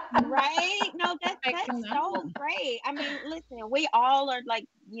council. Right? No, that's so great. I mean, listen, we all are like,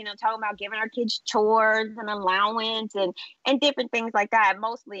 talking about giving our kids chores and allowance and different things like that,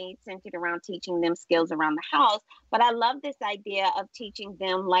 mostly centered around teaching them skills around the house. But I love this idea of teaching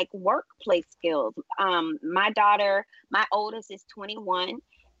them like workplace skills. My daughter, my oldest is 21.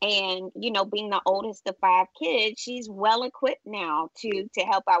 And, being the oldest of 5 kids, she's well equipped now to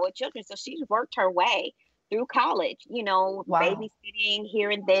help out with children. So she's worked her way through college, wow. Babysitting here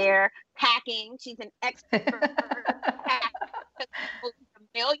and there, packing. She's an expert.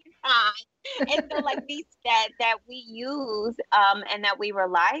 million times. And so like these that we use and that we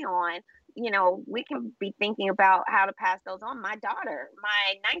rely on, we can be thinking about how to pass those on. My daughter,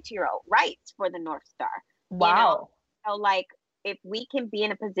 my 19-year-old, writes for the North Star. Wow. So like if we can be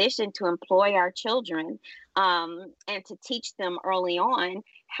in a position to employ our children and to teach them early on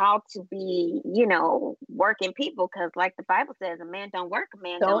how to be, working people, because like the Bible says, a man don't work, a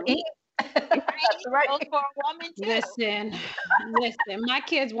man don't eat. Right. Goes for a woman too. Listen, my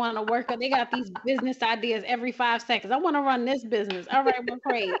kids want to work. They got these business ideas every 5 seconds. I want to run this business. All right, well,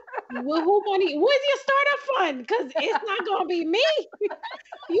 great. Well, where's your startup fund? Because it's not going to be me.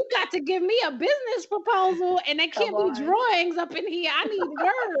 You got to give me a business proposal, and they can't be drawings up in here. I need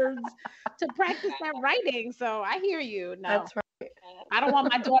words to practice that writing. So I hear you. No. That's right. I don't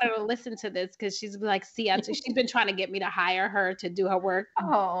want my daughter to listen to this because she's like, she's been trying to get me to hire her to do her work.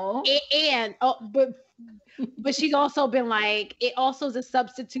 Oh, but she's also been like, it also is a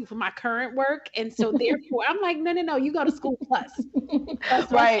substitute for my current work, and so therefore I'm like, no, you go to school plus.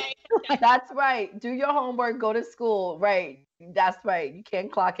 That's right. That's right. Do your homework. Go to school. Right. That's right. You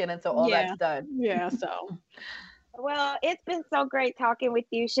can't clock in until all that's done. Yeah. So. Well, it's been so great talking with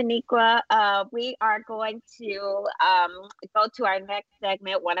you, Shanequa. We are going to go to our next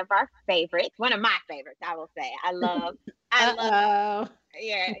segment, one of my favorites, I will say. I love.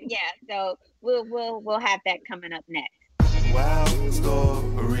 Yeah. So we'll have that coming up next. Wow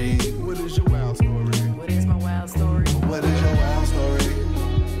story. What is your wow story? What is my wow story? What is your wow story?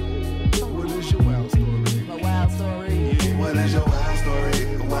 What is your wow story? My wow story. Yeah. What is your wow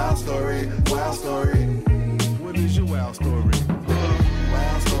story? Wow story. Wow story. What is your wow story?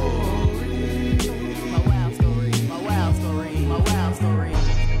 Wow story. My wow story. My wow story. My wow story.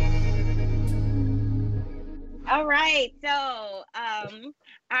 All right. So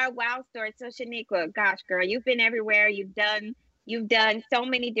our wow story. So Shanequa, gosh, girl, you've been everywhere. You've done so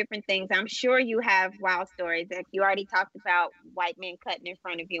many different things. I'm sure you have wow stories. Like you already talked about white men cutting in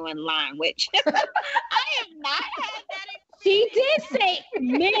front of you in line, which I have not had that experience. She did say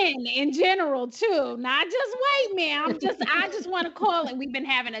men in general too, not just white men. I just want to call it. We've been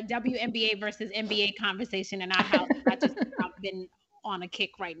having a WNBA versus NBA conversation in our house. I've been on a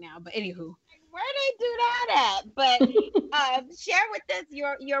kick right now. But anywho, where they do that at? But share with us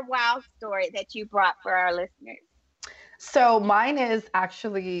your wow story that you brought for our listeners. So mine is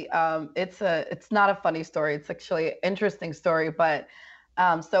actually it's not a funny story. It's actually an interesting story. But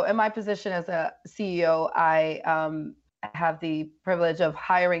so in my position as a CEO, I have the privilege of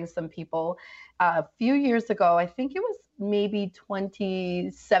hiring some people. A few years ago, I think it was maybe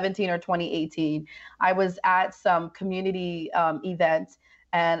 2017 or 2018, I was at some community event,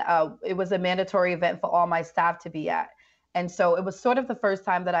 and it was a mandatory event for all my staff to be at. And so it was sort of the first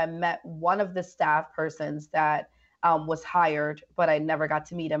time that I met one of the staff persons that was hired, but I never got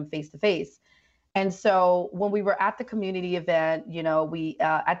to meet him face to face. And so when we were at the community event, we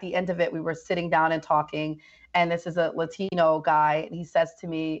at the end of it, we were sitting down and talking. And this is a Latino guy. And he says to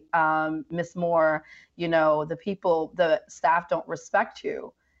me, Miss Moore, the staff don't respect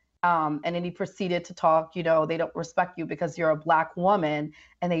you. And then he proceeded to talk, they don't respect you because you're a Black woman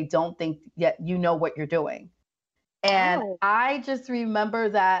and they don't think yet you know what you're doing. And I just remember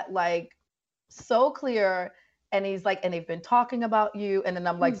that like so clear. And he's like, and they've been talking about you. And then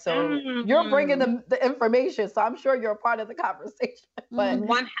I'm like, so you're bringing them the information. So I'm sure you're a part of the conversation. But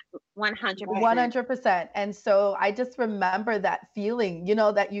 100%. 100%. And so I just remember that feeling,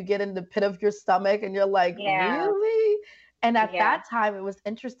 that you get in the pit of your stomach and you're like, really? And at that time, it was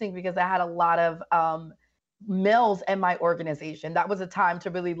interesting because I had a lot of males in my organization. That was a time to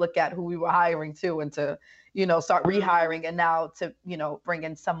really look at who we were hiring to and to, start rehiring and now to, bring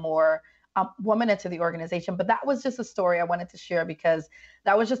in some more woman into the organization. But that was just a story I wanted to share because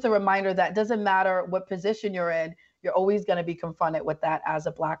that was just a reminder that doesn't matter what position you're in, you're always going to be confronted with that as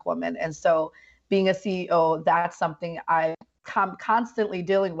a Black woman. And so being a CEO, that's something I'm constantly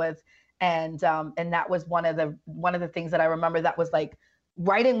dealing with. And that was one of the things that I remember that was like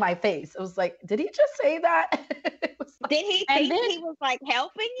right in my face. It was like, did he just say that? Did he think he was like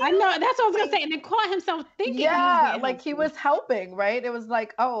helping you? I know, that's what I was gonna say. And then caught himself thinking. Yeah, like he was helping, right? It was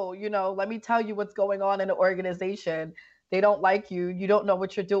like, oh, let me tell you what's going on in the organization. They don't like you. You don't know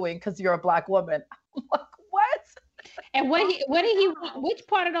what you're doing because you're a Black woman. I'm like, what? And what did he want? Which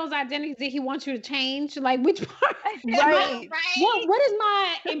part of those identities did he want you to change? Like which part? Right. What is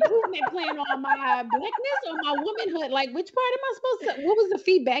my improvement plan on my Blackness or my womanhood? Like which part am I supposed to? What was the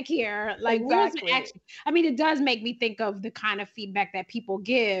feedback here? Like exactly. Where's action? I mean, it does make me think of the kind of feedback that people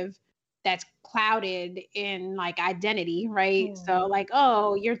give that's clouded in like identity, right? So like,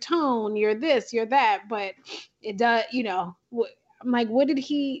 oh, your tone, you're this, you're that, but it does,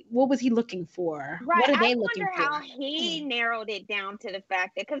 what was he looking for? Right. What are I they looking wonder for? how he narrowed it down to the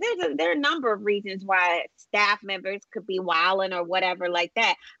fact that, because there are a number of reasons why staff members could be wilding or whatever like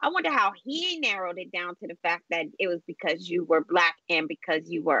that. I wonder how he narrowed it down to the fact that it was because you were Black and because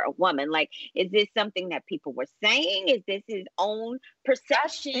you were a woman. Like, is this something that people were saying? Is this his own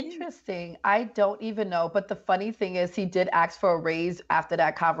perception? That's interesting. I don't even know. But the funny thing is, he did ask for a raise after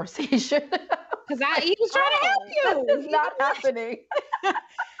that conversation. Because he was trying to help you. This is not happening.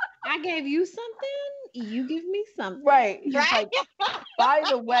 I gave you something, you give me something. Right. He's like, by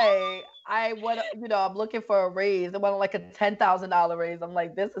the way, I'm looking for a raise. I want like a $10,000 raise. I'm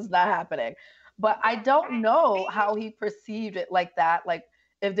like, this is not happening. But I don't know how he perceived it like that. Like,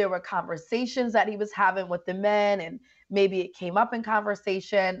 if there were conversations that he was having with the men and maybe it came up in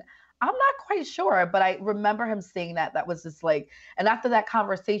conversation. I'm not quite sure, but I remember him saying that was just like, and after that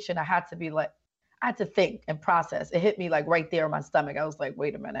conversation, I had to think and process. It hit me like right there in my stomach. I was like,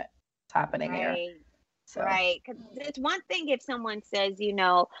 wait a minute, what's happening here? So. Right. Because it's one thing if someone says,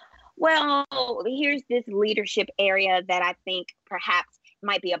 well, here's this leadership area that I think perhaps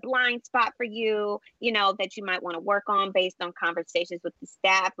might be a blind spot for you, that you might want to work on based on conversations with the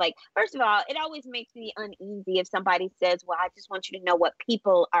staff. Like, first of all, it always makes me uneasy if somebody says, well, I just want you to know what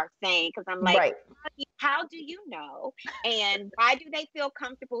people are saying. Because I'm like, right. How do you know? And why do they feel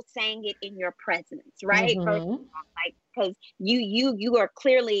comfortable saying it in your presence? Right. Mm-hmm. First of all, like, because you are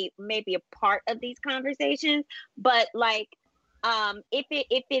clearly maybe a part of these conversations, but like, if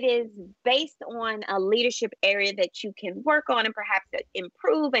it is based on a leadership area that you can work on and perhaps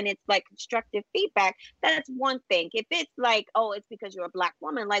improve, and it's like constructive feedback, that's one thing. If it's like, oh, it's because you're a Black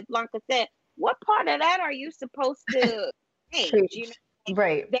woman, like Blanca said, what part of that are you supposed to change?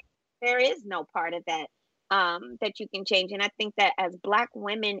 Right. There is no part of that that you can change. And I think that as Black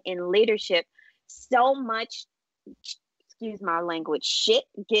women in leadership, so much, excuse my language, shit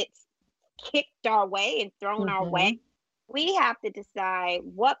gets kicked our way and thrown our way. We have to decide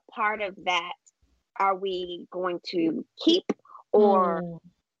what part of that are we going to keep or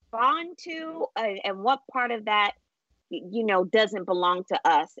bond to, and what part of that, doesn't belong to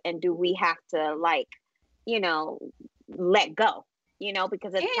us, and do we have to let go,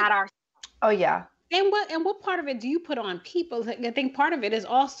 because it's not our. Oh yeah. And what part of it do you put on people? I think part of it is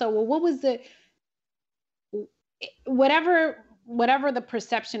also, well, what was whatever the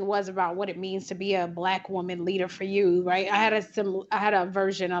perception was about what it means to be a Black woman leader for you, right? I had a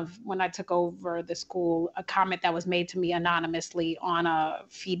version of, when I took over the school, a comment that was made to me anonymously on a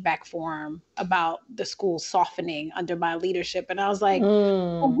feedback forum about the school softening under my leadership. And I was like,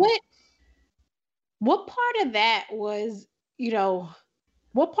 well, what part of that was,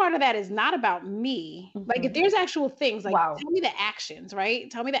 what part of that is not about me? Like, if there's actual things, like, tell me the actions, right?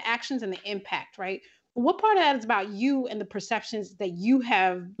 Tell me the actions and the impact, right? What part of that is about you and the perceptions that you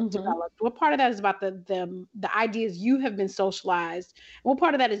have developed? What part of that is about the ideas you have been socialized? And what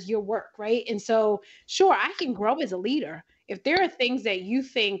part of that is your work, right? And so, sure, I can grow as a leader. If there are things that you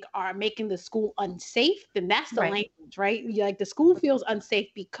think are making the school unsafe, then that's the language, right? Like, the school feels unsafe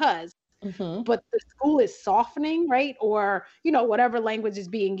because, but the school is softening, right? Or, whatever language is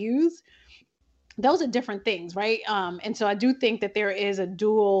being used. Those are different things, right? And so I do think that there is a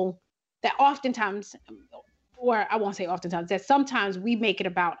dual, that oftentimes, or I won't say oftentimes, that sometimes we make it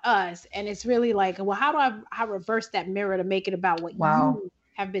about us, and it's really like, well, how do I reverse that mirror to make it about what you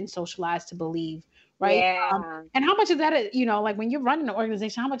have been socialized to believe, right? Yeah. And how much of that is, like when you're running an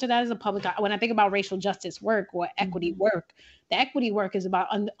organization, how much of that is a public, when I think about racial justice work or equity work, the equity work is about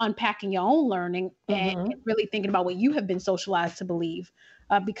unpacking your own learning and really thinking about what you have been socialized to believe.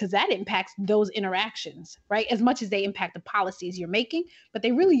 Because that impacts those interactions, right? As much as they impact the policies you're making, but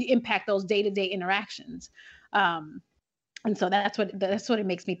they really impact those day-to-day interactions. And so that's what it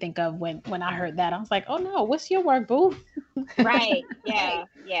makes me think of when I heard that. I was like, oh no, what's your work, boo? Right. Yeah.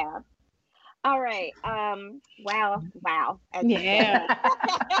 Yeah. All right. Wow. Yeah.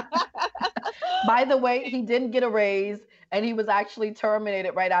 By the way, he didn't get a raise, and he was actually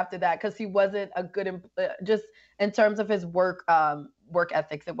terminated right after that because he wasn't a good, just in terms of his work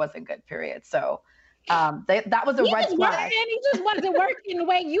ethics, it wasn't good, period. So that was a red flag. He just wasn't working the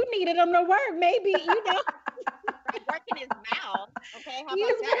way you needed him to work, maybe, Working his mouth. Okay, how he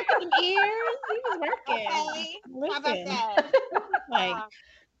about was that? working ears. He was working. Okay, listen. how about that? Like,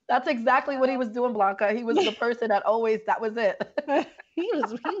 that's exactly what he was doing, Blanca. He was the person that was it. he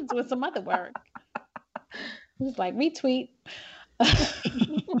was doing some other work. He was like, retweet.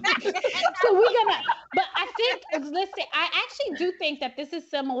 So we're gonna, but I think, listen, I actually do think that this is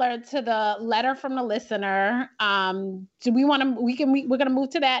similar to the letter from the listener. Do we want to, we're gonna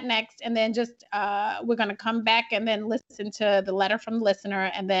move to that next, and then just we're gonna come back and then listen to the letter from the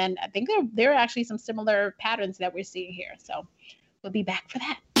listener, and then I think there are actually some similar patterns that we're seeing here. So we'll be back for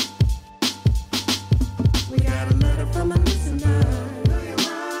that. We got a letter from a listener.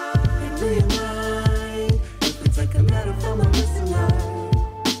 Do you mind if we take a letter from a listener?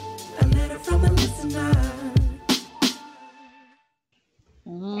 A letter from a listener.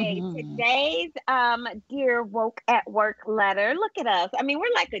 Hey, today's Dear Woke at Work letter. Look at us. I mean, we're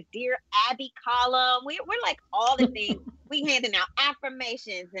like a Dear Abby column. We're like all the things. We handing out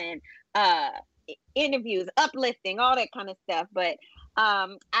affirmations and interviews, uplifting, all that kind of stuff. But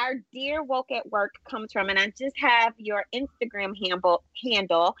our Dear Woke at Work comes from, and I just have your Instagram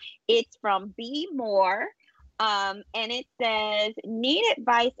handle. It's from Be More. And it says, need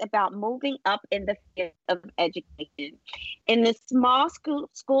advice about moving up in the field of education. In the small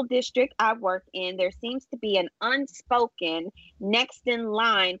school district I work in, there seems to be an unspoken next in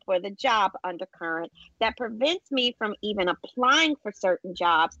line for the job undercurrent that prevents me from even applying for certain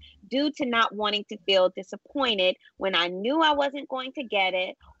jobs due to not wanting to feel disappointed when I knew I wasn't going to get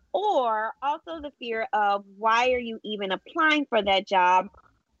it, or also the fear of, why are you even applying for that job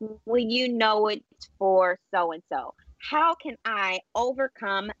when you know it's for so-and-so? How can I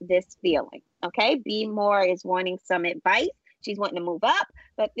overcome this feeling? Okay, Be More is wanting some advice. She's wanting to move up,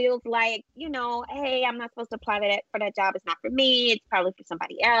 but feels like, hey, I'm not supposed to apply for that job. It's not for me. It's probably for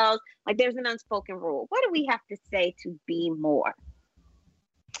somebody else. Like, there's an unspoken rule. What do we have to say to Be More?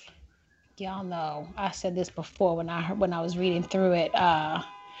 Y'all know I said this before when I was reading through it.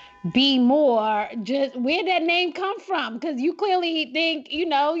 Be More, just where that name come from? Because you clearly think, you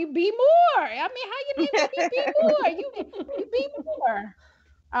be more. I mean, how your name would be more? You be more.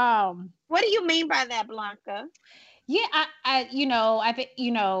 What do you mean by that, Blanca? Yeah, I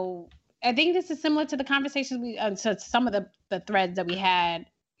think this is similar to the conversations to some of the threads that we had.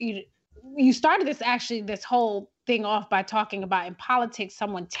 You started this whole thing off by talking about, in politics,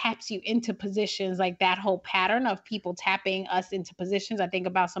 someone taps you into positions, like that whole pattern of people tapping us into positions. I think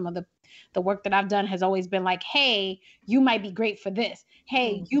about some of the work that I've done has always been like, hey, you might be great for this.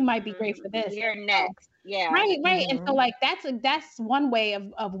 Hey, you might be great for this. You're next. Yeah. Right. Mm-hmm. And so like, that's one way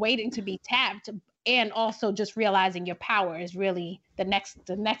of waiting to be tapped. And also just realizing your power is really the next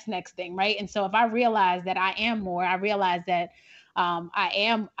thing. Right. And so if I realize that I am more, I realize that I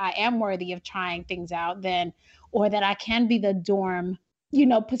am worthy of trying things out, then, or that I can be the dorm,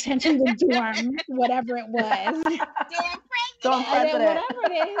 potentially the dorm, whatever it was, dorm president,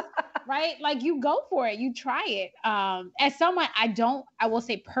 whatever it is, right? Like, you go for it, you try it. As someone, I will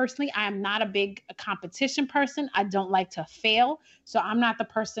say personally, I am not a big competition person. I don't like to fail. So I'm not the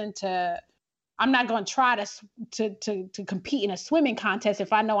person I'm not going to try to compete in a swimming contest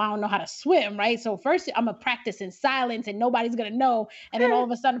if I know I don't know how to swim, right? So first I'm going to practice in silence and nobody's going to know. And then all of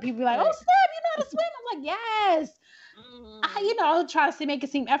a sudden people be like, oh, snap, you know how to swim? I'm like, yes. I'll try to make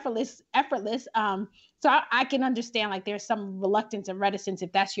it seem effortless. So I can understand, like, there's some reluctance and reticence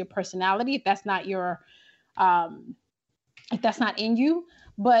if that's your personality, if that's not if that's not in you.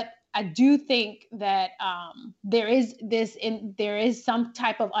 But I do think that there is some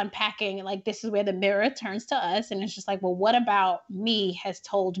type of unpacking, like, this is where the mirror turns to us. And it's just like, well, what about me has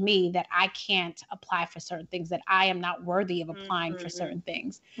told me that I can't apply for certain things, that I am not worthy of applying for certain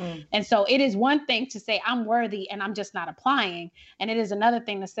things. And so it is one thing to say I'm worthy and I'm just not applying. And it is another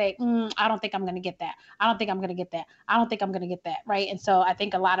thing to say, I don't think I'm going to get that. I don't think I'm going to get that. I don't think I'm going to get that. Right. And so I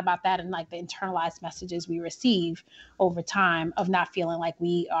think a lot about that, and like the internalized messages we receive over time of not feeling like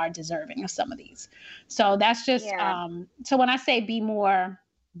we are deserving of some of these. So that's just, so when I say be more,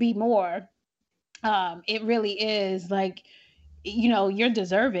 it really is like, you're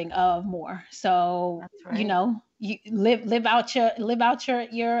deserving of more. So, right. You live out your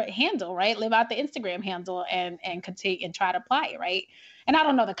handle, right? Live out the Instagram handle and continue and try to apply it. Right. And I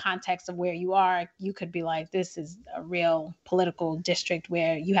don't know the context of where you are. You could be like, this is a real political district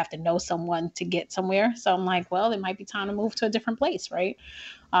where you have to know someone to get somewhere. So I'm like, well, it might be time to move to a different place. Right.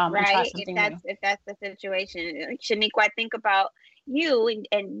 Right. If that's the situation. Shanequa, I think about you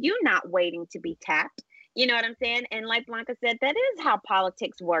and you not waiting to be tapped. You know what I'm saying? And like Blanca said, that is how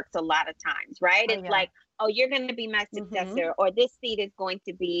politics works a lot of times, right? It's like, oh, you're going to be my successor, or this seat is going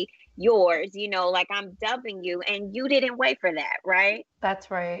to be yours, like I'm dubbing you, and you didn't wait for that, right?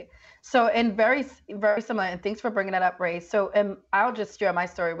 That's right. So, and very, very similar, and thanks for bringing that up, Ray. So, I'll just share my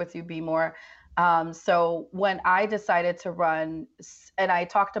story with you, Be More. So when I decided to run, and I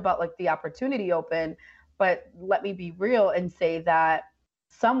talked about like the opportunity open, But let me be real and say that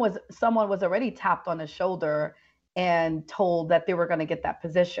someone was already tapped on the shoulder and told that they were going to get that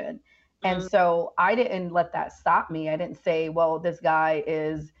position. And so I didn't let that stop me. I didn't say, well, this guy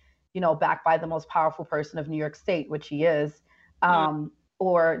is, backed by the most powerful person of New York State, which he is.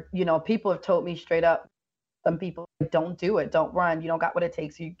 Or, people have told me straight up, some people, don't do it, don't run. You don't got what it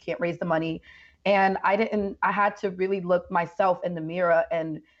takes. You can't raise the money. And I had to really look myself in the mirror,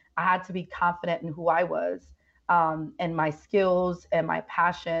 and I had to be confident in who I was, and my skills and my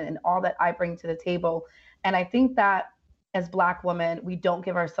passion and all that I bring to the table. And I think that as Black women, we don't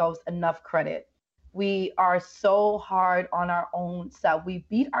give ourselves enough credit. We are so hard on our own self. We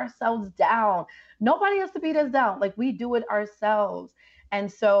beat ourselves down. Nobody has to beat us down. Like, we do it ourselves.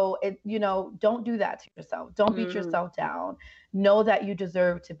 And so don't do that to yourself. Don't beat yourself down. Know that you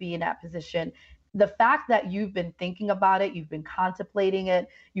deserve to be in that position. The fact that you've been thinking about it, you've been contemplating it,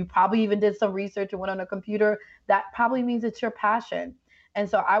 you probably even did some research and went on a computer, that probably means it's your passion. And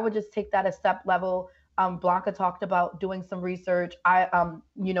so I would just take that a step level. Blanca talked about doing some research, some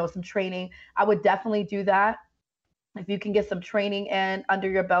training. I would definitely do that. If you can get some training in under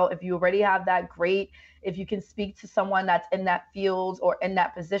your belt, if you already have that, great. If you can speak to someone that's in that field or in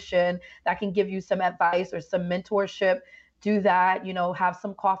that position that can give you some advice or some mentorship, do that. Have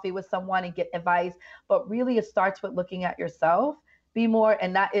some coffee with someone and get advice. But really, it starts with looking at yourself. Be more,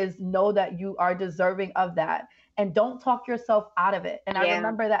 and that is, know that you are deserving of that, and don't talk yourself out of it. And I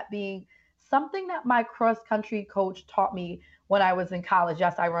remember that being something that my cross country coach taught me when I was in college.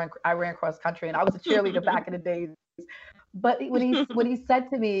 Yes, I ran cross country, and I was a cheerleader back in the days. But when he said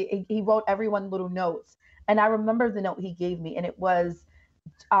to me, he wrote everyone little notes, and I remember the note he gave me, and it was,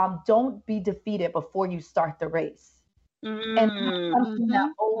 "Don't be defeated before you start the race." And something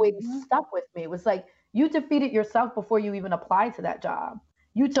that always stuck with me. It was like, you defeated yourself before you even applied to that job.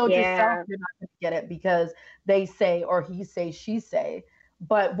 You told yourself you're not going to get it because they say, or he say, she say.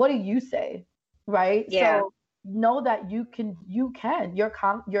 But what do you say, right? Yeah. So know that you can. You're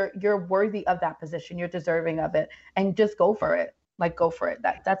worthy of that position. You're deserving of it, and just go for it. Like, go for it.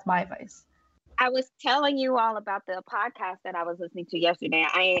 That's my advice. I was telling you all about the podcast that I was listening to yesterday.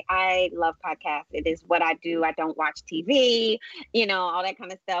 I love podcasts. It is what I do. I don't watch TV, all that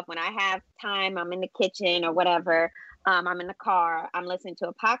kind of stuff. When I have time, I'm in the kitchen or whatever. I'm in the car. I'm listening to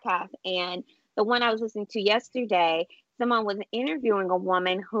a podcast. And the one I was listening to yesterday, someone was interviewing a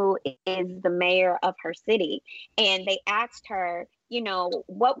woman who is the mayor of her city. And they asked her,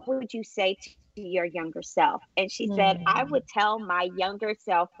 what would you say to your younger self? And she said, I would tell my younger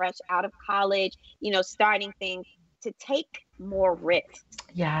self, fresh out of college, starting things, to take more risks.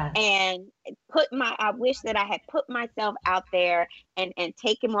 Yeah. And I wish that I had put myself out there and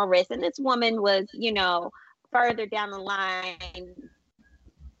taken more risks. And this woman was, further down the line,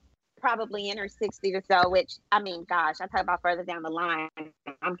 probably in her 60s or so, which, I mean, gosh, I talk about further down the line.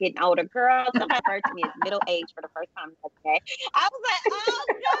 I'm getting older. Girl, somebody referred to me as middle age for the first time today. I was like, oh,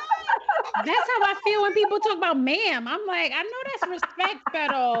 God. That's how I feel when people talk about ma'am. I'm like, I know that's respect,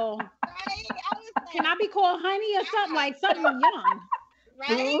 but right? Can I be called honey or something, like something young?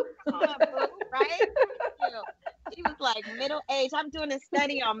 Right? Come on, boo, right? She was like, middle age. I'm doing a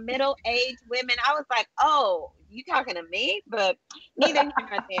study on middle-aged women. I was like, oh, you talking to me? But neither here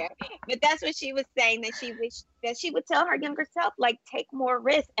nor there. But that's what she was saying, that she wished that she would tell her younger self, like, take more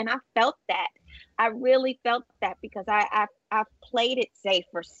risks. And I felt that. I really felt that, because I've played it safe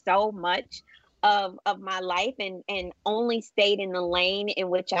for so much of my life, and only stayed in the lane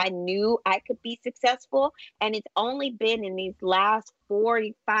in which I knew I could be successful. And it's only been in these last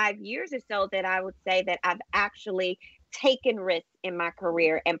 45 years or so that I would say that I've actually taken risks in my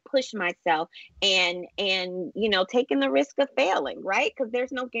career and pushed myself and taken the risk of failing, right? Because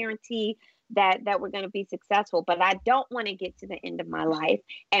there's no guarantee that we're going to be successful. But I don't want to get to the end of my life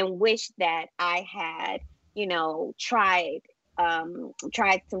and wish that I had, tried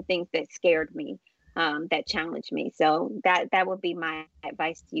some things that scared me, that challenged me. So that would be my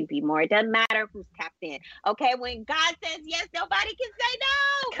advice to you, Be More. It doesn't matter who's tapped in. Okay, when God says yes, nobody can say no.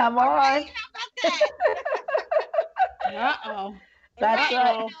 Come on. Right? How about that? Uh-oh. That's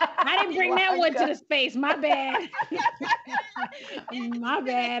right. I didn't bring that one to the space. My bad. My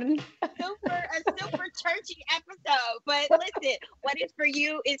bad. A super churchy episode. But listen, what is for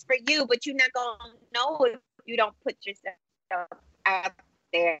you is for you, but you're not going to know if you don't put yourself out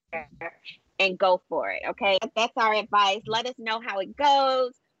there and go for it. Okay, that's our advice. Let us know how it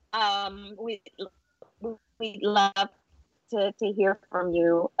goes. We'd love to hear from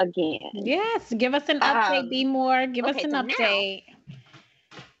you again. Yes, give us an update. Be More. Give us an update.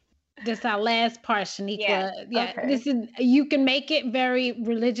 This is our last part, Shanequa. Yeah, Okay. this is, you can make it very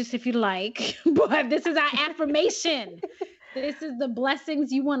religious if you like, but this is our affirmation. This is the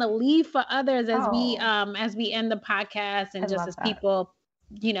blessings you want to leave for others as we end the podcast, and just as people,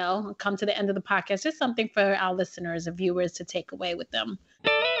 come to the end of the podcast. Just something for our listeners and viewers to take away with them.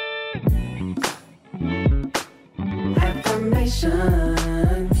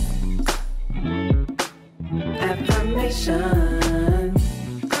 Affirmations. Affirmations.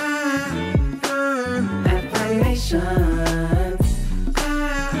 Affirmations.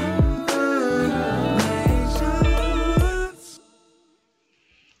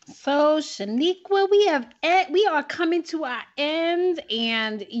 So, Shanequa, we are coming to our end,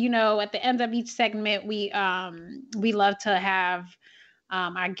 and at the end of each segment, we love to have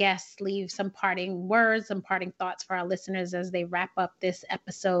our guests leave some parting words, some parting thoughts for our listeners as they wrap up this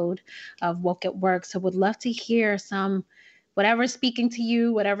episode of Woke at Work. So, would love to hear whatever's speaking to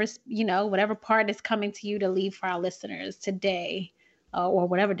you, whatever part is coming to you to leave for our listeners today, or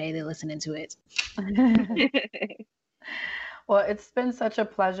whatever day they're listening to it. Well, it's been such a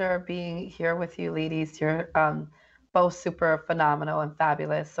pleasure being here with you ladies. You're both super phenomenal and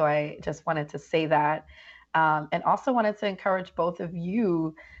fabulous. So I just wanted to say that. And also wanted to encourage both of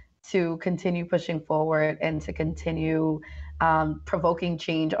you to continue pushing forward and to continue provoking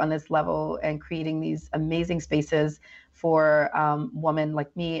change on this level and creating these amazing spaces for women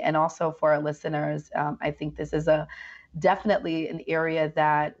like me and also for our listeners. I think this is definitely an area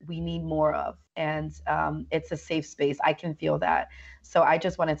that we need more of. And it's a safe space. I can feel that. So I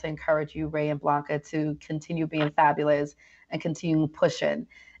just wanted to encourage you, Ray and Blanca, to continue being fabulous and continue pushing.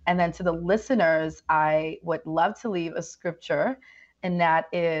 And then to the listeners, I would love to leave a scripture, and that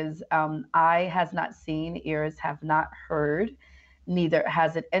is, eye has not seen, ears have not heard, neither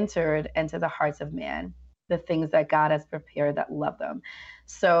has it entered into the hearts of man, the things that God has prepared that love them.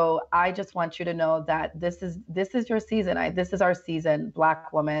 So I just want you to know that this is your season. This is our season,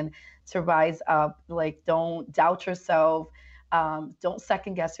 Black woman, to rise up. Like, don't doubt yourself. Don't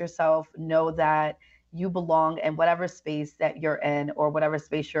second guess yourself. Know that you belong in whatever space that you're in, or whatever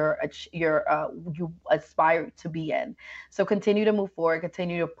space you aspire to be in. So continue to move forward,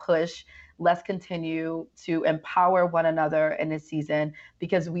 continue to push. Let's continue to empower one another in this season,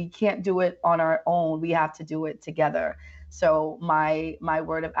 because we can't do it on our own. We have to do it together. So my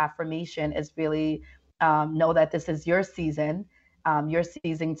word of affirmation is really know that this is your season. Your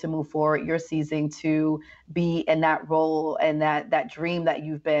season to move forward, your season to be in that role and that dream that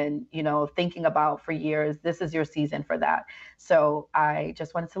you've been, thinking about for years. This is your season for that. So I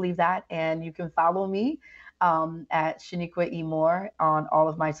just wanted to leave that, and you can follow me at Shanequa E. Moore on all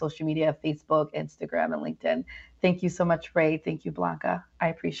of my social media, Facebook, Instagram, and LinkedIn. Thank you so much, Ray. Thank you, Blanca. I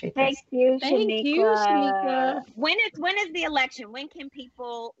appreciate this. Thank you, Shanequa. Thank you, Shanequa. When is the election? When can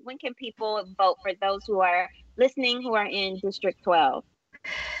people vote, for those who are listening who are in District 12?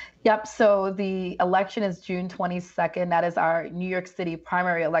 Yep. So the election is June 22nd. That is our New York City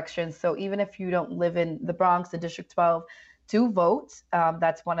primary election. So even if you don't live in the Bronx, in District 12, do vote.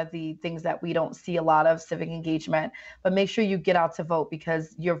 That's one of the things that we don't see a lot of, civic engagement. But make sure you get out to vote,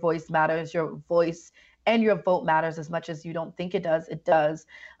 because your voice matters. Your voice and your vote matters as much as you don't think it does. It does.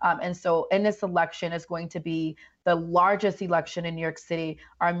 And so in this election is going to be the largest election in New York City.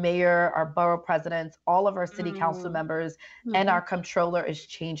 Our mayor, our borough presidents, all of our city council members, and our comptroller is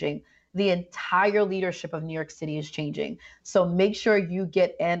changing. The entire leadership of New York City is changing. So make sure you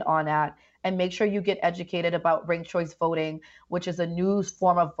get in on that, and make sure you get educated about ranked choice voting, which is a new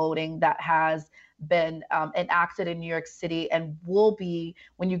form of voting that has been enacted in New York City and will be,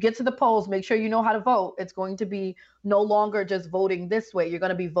 when you get to the polls, make sure you know how to vote. It's going to be no longer just voting this way. You're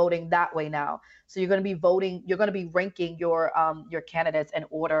going to be voting that way now. So you're going to be voting, you're going to be ranking your candidates in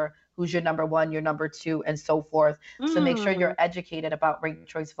order, who's your number one, your number two, and so forth. So make sure you're educated about ranked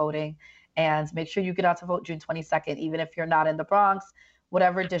choice voting, and make sure you get out to vote June 22nd, even if you're not in the Bronx,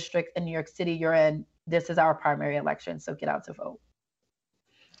 whatever district in New York City you're in. This is our primary election. So get out to vote.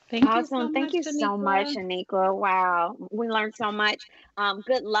 Awesome. Thank you so much, Shanequa. Wow. We learned so much.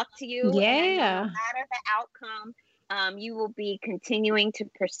 Good luck to you. Yeah. And no matter the outcome, you will be continuing to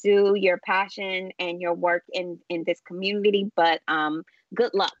pursue your passion and your work in this community. But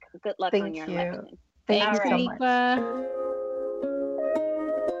good luck. Good luck on your election. Thank you so much.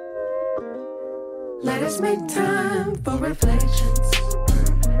 Let us make time for reflections.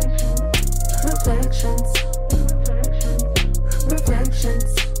 Reflections. Reflections.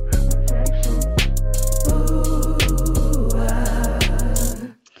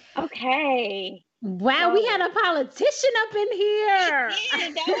 Okay. Wow, we had a politician up in here.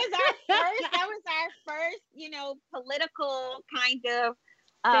 That was our first, political kind of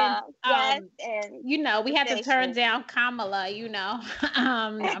Yes, and you know, we had to turn down Kamala, you know.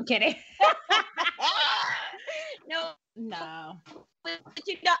 No, I'm kidding. No. But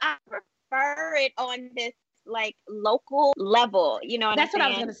you know, I prefer it on this like local level. You know what That's I'm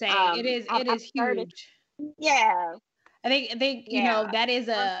what saying? I was gonna say. It is huge. Yeah. I think, you know, that is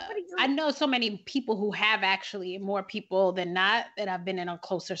I know so many people who have actually, more people than not, that I've been in a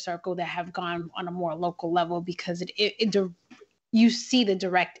closer circle that have gone on a more local level, because you see the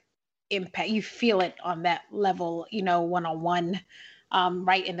direct impact. You feel it on that level, you know, one-on-one,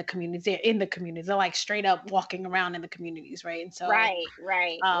 right in the communities. They're in the communities. They're like straight up walking around in the communities, right? And so right.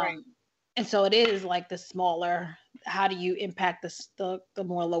 And so it is like the smaller, how do you impact the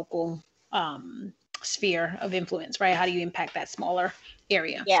more local sphere of influence, right? How do you impact that smaller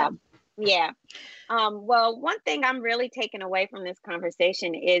area? Yeah. So. Yeah. Well, one thing I'm really taking away from this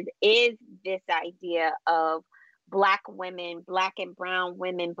conversation is this idea of Black women, Black and brown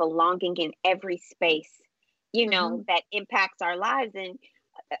women belonging in every space, you know, that impacts our lives. And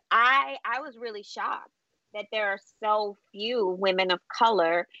I was really shocked that there are so few women of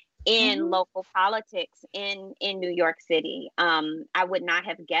color in local politics in New York City. I would not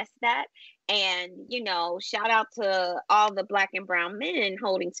have guessed that. And, you know, shout out to all the Black and brown men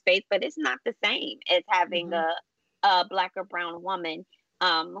holding space, but it's not the same as having a Black or brown woman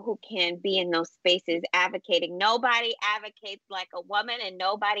who can be in those spaces advocating. Nobody advocates like a woman, and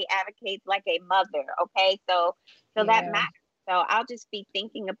nobody advocates like a mother. Okay. So that matters. So I'll just be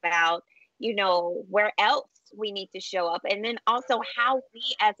thinking about, you know, where else we need to show up. And then also how we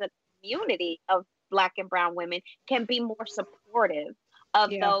as a community of Black and brown women can be more supportive of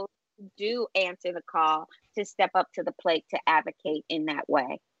those who do answer the call to step up to the plate to advocate in that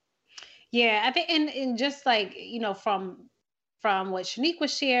way. Yeah, I think, and just like, you know, from what Shanequa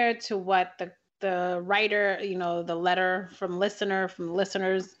shared to what the writer, you know, the letter from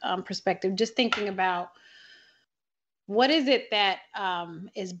listeners' perspective, just thinking about what is it that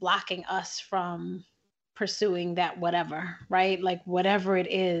is blocking us from pursuing that whatever, right? Like whatever it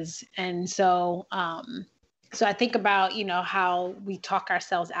is. And so I think about, you know, how we talk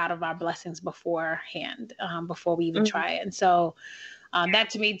ourselves out of our blessings beforehand, before we even try it. And so that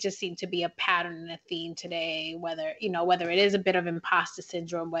to me just seemed to be a pattern and a theme today, whether it is a bit of imposter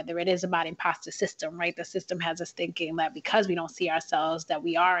syndrome, whether it is about imposter system, right? The system has us thinking that because we don't see ourselves, that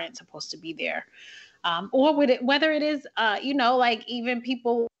we aren't supposed to be there. Or whether it is, you know, like even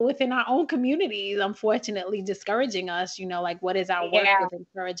people within our own communities, unfortunately discouraging us, you know, like what is our work with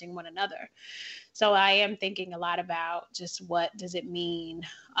encouraging one another? So I am thinking a lot about just what does it mean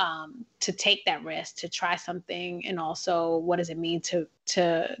to take that risk, to try something, and also what does it mean to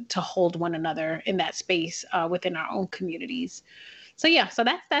hold one another in that space within our own communities. So yeah, so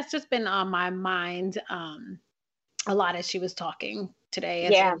that's just been on my mind a lot as she was talking today,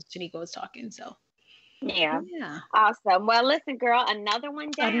 as Shanequa was talking. So. Yeah. Awesome. Well, listen, girl, another one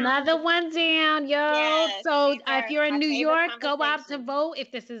down, yo. Yes, so if you're in New York, go out to vote.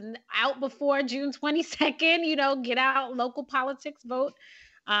 If this is out before June 22nd, you know, get out, local politics, vote.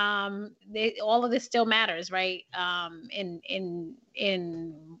 All of this still matters, right? In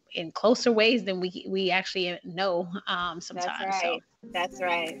closer ways than we actually know sometimes. That's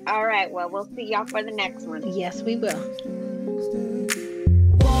right. All right. Well, we'll see y'all for the next one. Yes, we will.